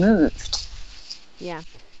be moved. Yeah,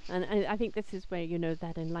 and I think this is where,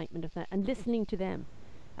 that enlightenment of that, and listening to them.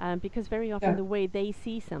 Because very often the way they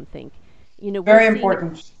see something, very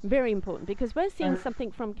important, because we're seeing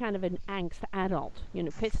something from kind of an angst adult,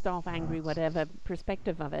 pissed off, angry, whatever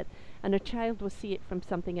perspective of it, and a child will see it from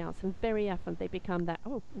something else, and very often they become that,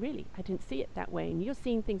 oh, really, I didn't see it that way, and you're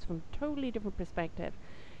seeing things from a totally different perspective.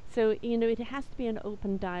 So, it has to be an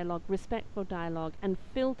open dialogue, respectful dialogue, and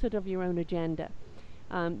filtered of your own agenda.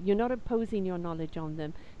 You're not imposing your knowledge on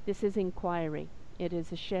them. This is inquiry. It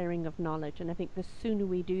is a sharing of knowledge, and I think the sooner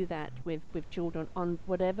we do that with children on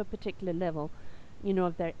whatever particular level,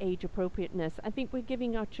 of their age appropriateness, I think we're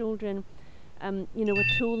giving our children, a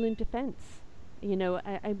tool in defense.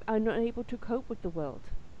 I'm not able to cope with the world.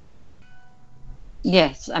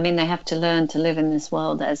 Yes, I mean, they have to learn to live in this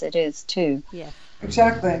world as it is too. Yes.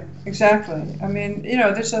 Exactly. I mean,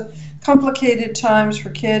 there's a complicated times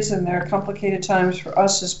for kids, and there are complicated times for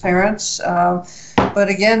us as parents. But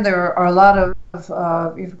again, there are a lot of,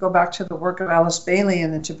 if you go back to the work of Alice Bailey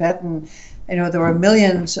in the Tibetan, there were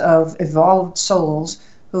millions of evolved souls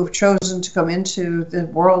who've chosen to come into the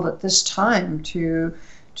world at this time to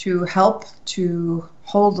help to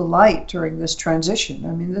hold the light during this transition.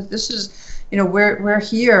 I mean, this is, we're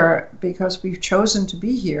here because we've chosen to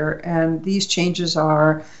be here, and these changes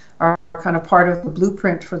are kind of part of the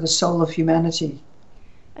blueprint for the soul of humanity.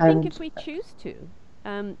 I think if we choose to,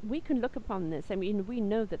 we can look upon this. I mean, we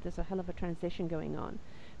know that there's a hell of a transition going on,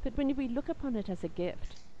 but when we look upon it as a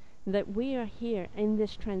gift, that we are here in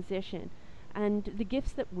this transition, and the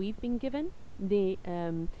gifts that we've been given, the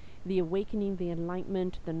awakening, the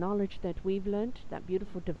enlightenment, the knowledge that we've learned, that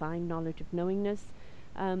beautiful divine knowledge of knowingness,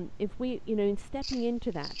 if we, in stepping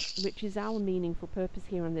into that, which is our meaningful purpose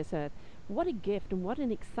here on this earth, what a gift and what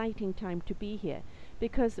an exciting time to be here,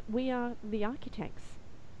 because we are the architects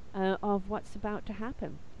of what's about to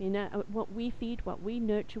happen. What we feed, what we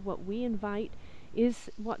nurture, what we invite is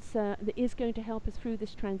what's is going to help us through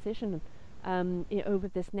this transition over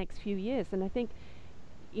this next few years. And I think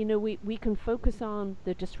we can focus on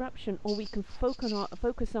the disruption, or we can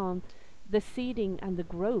focus on the seeding and the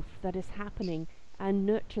growth that is happening and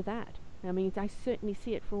nurture that. I mean, I certainly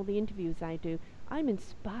see it for all the interviews I do. I'm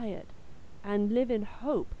inspired and live in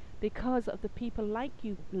hope because of the people like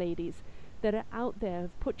you ladies that are out there.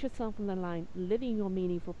 Put yourself on the line, living your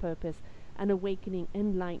meaningful purpose and awakening,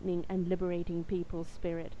 enlightening and liberating people's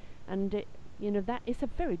spirit. And that is a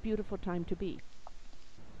very beautiful time to be.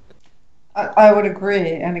 I would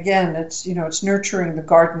agree. And again, it's nurturing the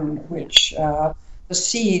garden, which the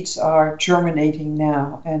seeds are germinating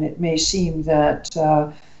now. And it may seem that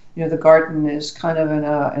the garden is kind of in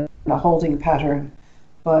a holding pattern,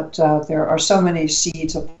 but there are so many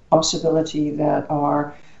seeds of possibility that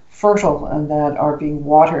are fertile and that are being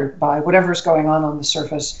watered by whatever's going on the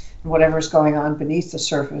surface and whatever's going on beneath the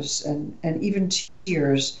surface, and even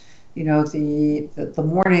tears, the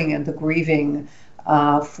mourning and the grieving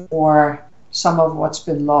for some of what's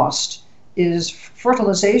been lost is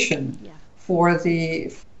fertilization for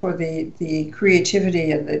the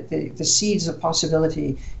creativity and the seeds of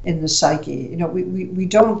possibility in the psyche. We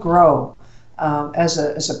don't grow as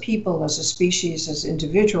a people, as a species, as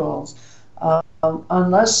individuals,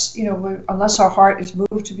 unless unless our heart is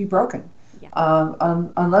moved to be broken,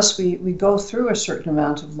 unless we go through a certain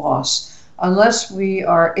amount of loss, unless we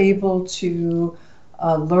are able to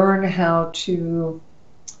learn how to,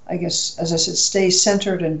 I guess, as I said, stay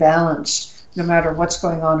centered and balanced no matter what's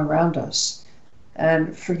going on around us,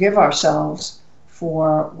 and forgive ourselves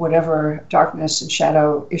for whatever darkness and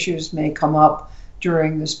shadow issues may come up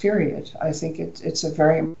during this period. I think it's a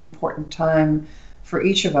very important time for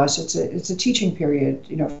each of us. It's a teaching period,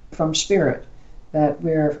 from spirit, that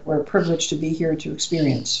we're privileged to be here to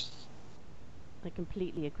experience. I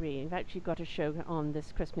completely agree. We've actually got a show on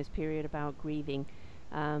this Christmas period about grieving,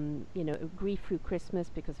 grief through Christmas,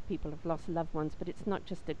 because people have lost loved ones. But it's not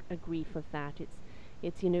just a grief of that.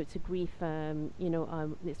 It's a grief.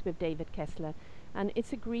 It's with David Kessler, and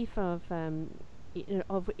it's a grief of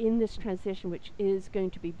in this transition, which is going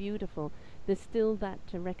to be beautiful. There's still that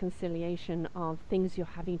reconciliation of things you're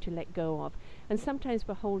having to let go of. And sometimes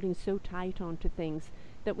we're holding so tight onto things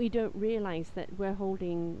that we don't realize that we're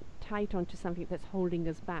holding tight onto something that's holding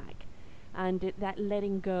us back. And that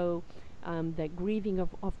letting go, the grieving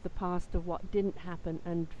of the past, of what didn't happen,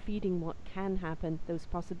 and feeding what can happen, those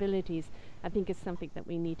possibilities, I think is something that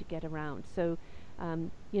we need to get around. So,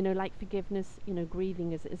 like forgiveness,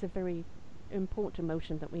 grieving is a very important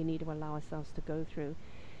emotion that we need to allow ourselves to go through.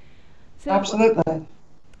 So, absolutely.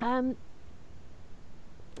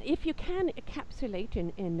 If you can encapsulate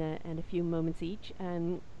in a few moments each,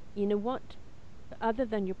 what, other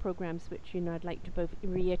than your programs, which I'd like to both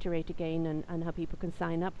reiterate again, and how people can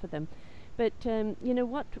sign up for them, but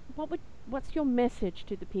what's your message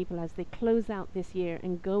to the people as they close out this year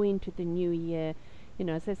and go into the new year?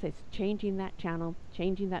 As I say, changing that channel,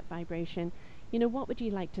 changing that vibration. What would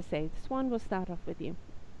you like to say? Swan, we'll start off with you.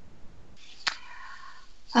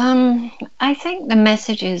 I think the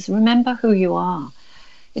message is, remember who you are.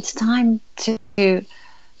 It's time to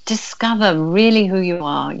discover really who you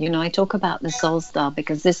are. I talk about the soul star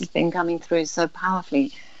because this has been coming through so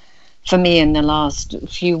powerfully for me in the last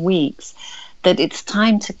few weeks, that it's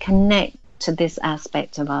time to connect to this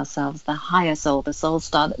aspect of ourselves, the higher soul, the soul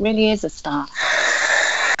star that really is a star.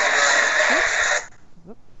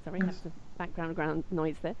 Sorry, that's the background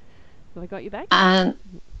noise there. Have I got you back? And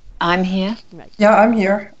I'm here. Right. Yeah, I'm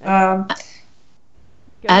here.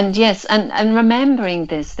 And yes, and remembering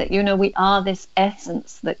this, that, we are this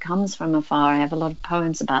essence that comes from afar. I have a lot of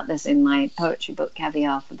poems about this in my poetry book,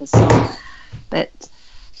 Caviar for the Soul. But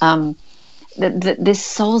this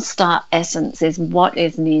soul star essence is what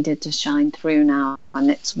is needed to shine through now.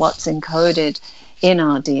 And it's what's encoded in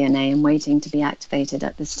our DNA and waiting to be activated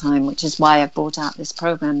at this time, which is why I've brought out this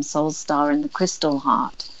program, Soul Star and the Crystal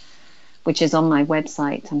Heart, which is on my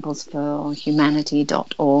website,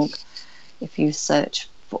 templesforhumanity.org. If you search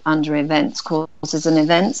under events, courses and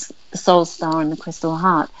events, the Soul Star and the Crystal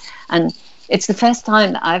Heart. And it's the first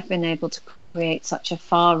time that I've been able to create such a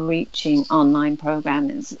far-reaching online program.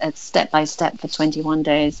 It's step-by-step for 21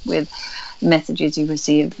 days with messages you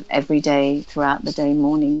receive every day throughout the day,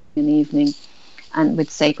 morning and evening, and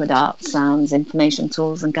with sacred art, sounds, information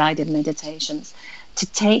tools and guided meditations to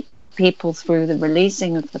take people through the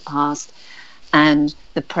releasing of the past and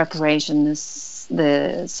the preparation,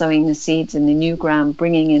 the sowing the seeds in the new ground,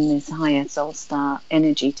 bringing in this higher soul star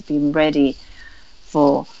energy to be ready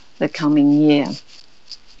for the coming year.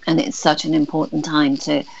 And it's such an important time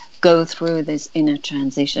to go through this inner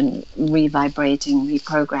transition, revibrating,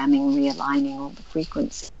 reprogramming, realigning all the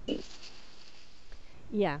frequencies.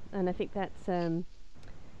 Yeah, and I think that's, I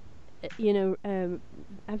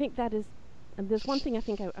think that is, there's one thing I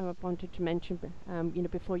think I wanted to mention,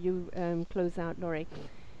 before you close out, Laurie,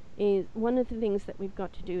 is one of the things that we've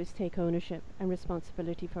got to do is take ownership and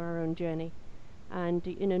responsibility for our own journey, and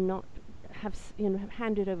not have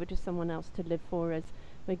hand it over to someone else to live for us.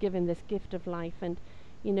 We're given this gift of life, and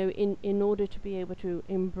in order to be able to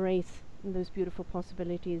embrace those beautiful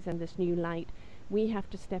possibilities and this new light, we have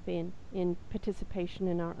to step in participation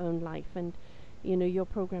in our own life. And your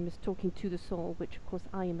program is talking to the soul, which of course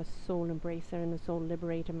I am a soul embracer and a soul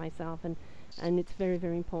liberator myself, and it's very,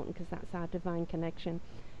 very important because that's our divine connection.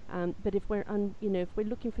 But if we're if we're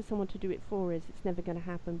looking for someone to do it for us, it's never going to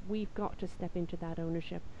happen. We've got to step into that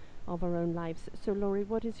ownership of our own lives. So Laurie,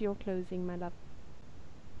 what is your closing, my love?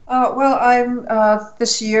 Well, I'm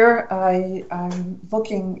this year I'm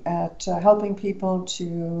looking at helping people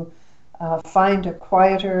to find a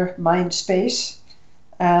quieter mind space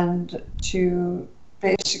and to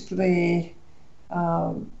basically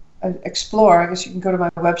explore. I guess you can go to my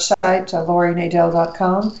website,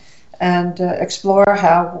 laurienadel.com, and explore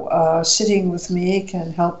how sitting with me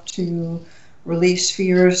can help to release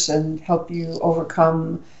fears and help you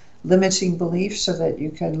overcome limiting beliefs so that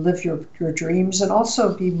you can live your dreams and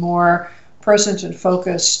also be more present and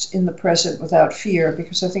focused in the present without fear,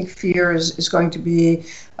 because I think fear is going to be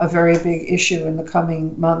a very big issue in the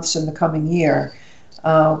coming months and the coming year.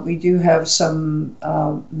 We do have some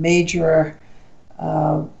major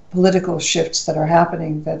political shifts that are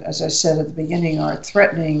happening that, as I said at the beginning, are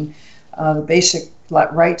threatening the basic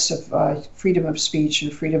rights of freedom of speech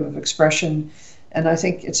and freedom of expression. And I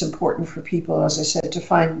think it's important for people, as I said, to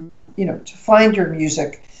find your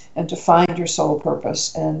music and to find your soul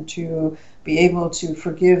purpose and to be able to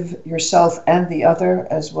forgive yourself and the other,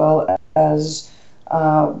 as well as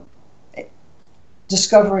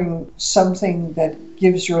discovering something that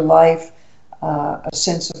gives your life a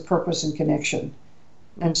sense of purpose and connection.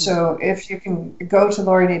 Mm-hmm. And so if you can go to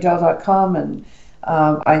laurienadel.com, and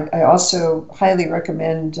I also highly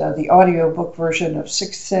recommend the audiobook version of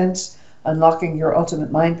Sixth Sense, Unlocking Your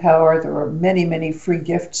Ultimate Mind Power. There are many, many free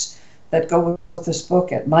gifts that go with this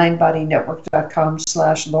book at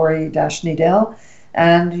mindbodynetwork.com/Laurie-Nadel.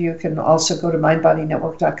 And you can also go to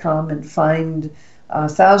mindbodynetwork.com and find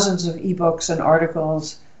thousands of ebooks and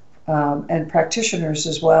articles and practitioners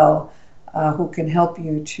as well who can help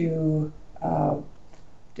you to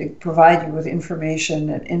provide you with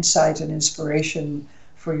information and insight and inspiration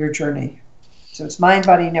for your journey. So it's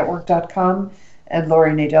mindbodynetwork.com and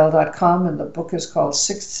laurienadel.com, and the book is called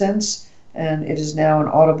Sixth Sense, and it is now an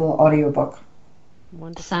Audible audiobook.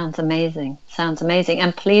 Wonderful. Sounds amazing.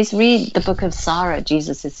 And please read the book of Sarah,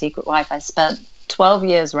 Jesus' Secret Wife. I spent 12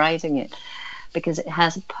 years writing it because it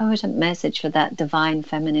has a potent message for that divine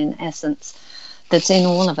feminine essence that's in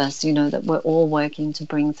all of us, that we're all working to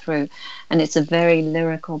bring through. And it's a very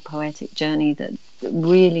lyrical, poetic journey that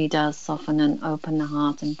really does soften and open the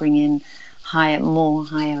heart and bring in higher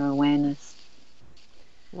awareness.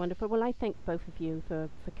 Wonderful. Well, I thank both of you for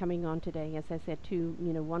coming on today. As I said, two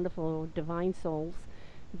wonderful divine souls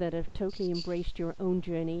that have totally embraced your own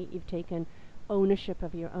journey. You've taken ownership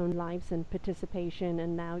of your own lives and participation,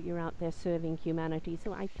 and now you're out there serving humanity.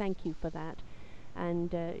 So I thank you for that.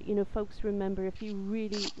 And folks, remember, if you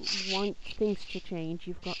really want things to change,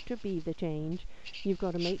 you've got to be the change. You've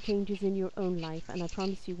got to make changes in your own life, and I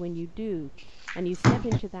promise you, when you do, and you step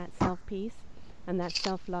into that self-peace and that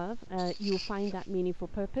self-love, you'll find that meaningful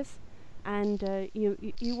purpose, and you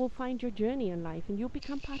will find your journey in life, and you'll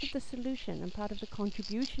become part of the solution and part of the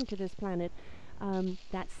contribution to this planet,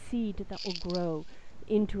 that seed that will grow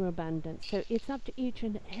into abundance. So it's up to each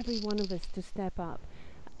and every one of us to step up.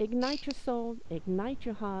 Ignite your soul, ignite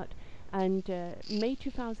your heart, and may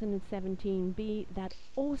 2017 be that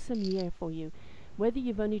awesome year for you. Whether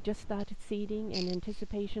you've only just started seeding in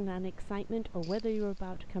anticipation and excitement, or whether you're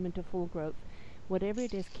about to come into full growth, whatever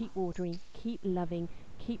it is, keep watering, keep loving,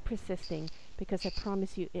 keep persisting, because I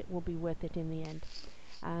promise you it will be worth it in the end.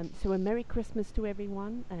 So a Merry Christmas to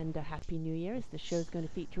everyone, and a Happy New Year, as the show's going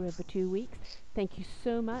to feature over 2 weeks. Thank you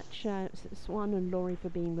so much, Swan and Laurie, for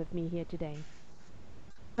being with me here today.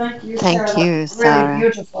 Thank you, Thank Sarah. you, Sarah. Really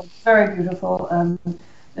beautiful, very beautiful.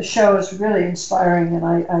 The show is really inspiring, and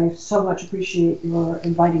I so much appreciate your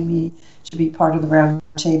inviting me to be part of the round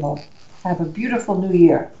table. Have a beautiful new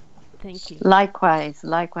year. Thank you. Likewise,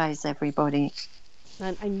 everybody.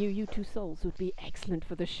 And I knew you two souls would be excellent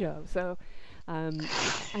for the show. So,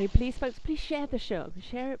 please, folks, please share the show.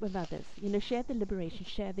 Share it with others. Share the liberation,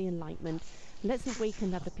 share the enlightenment. Let's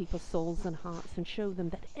awaken other people's souls and hearts and show them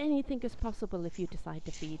that anything is possible if you decide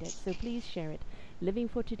to feed it. So please share it. Living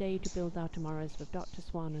for Today to Build Our Tomorrows with Dr.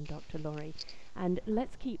 Swan and Dr. Laurie. And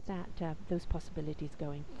let's keep those possibilities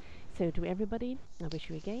going. So to everybody, I wish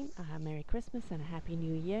you again a Merry Christmas and a Happy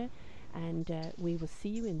New Year. And we will see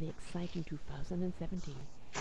you in the exciting 2017.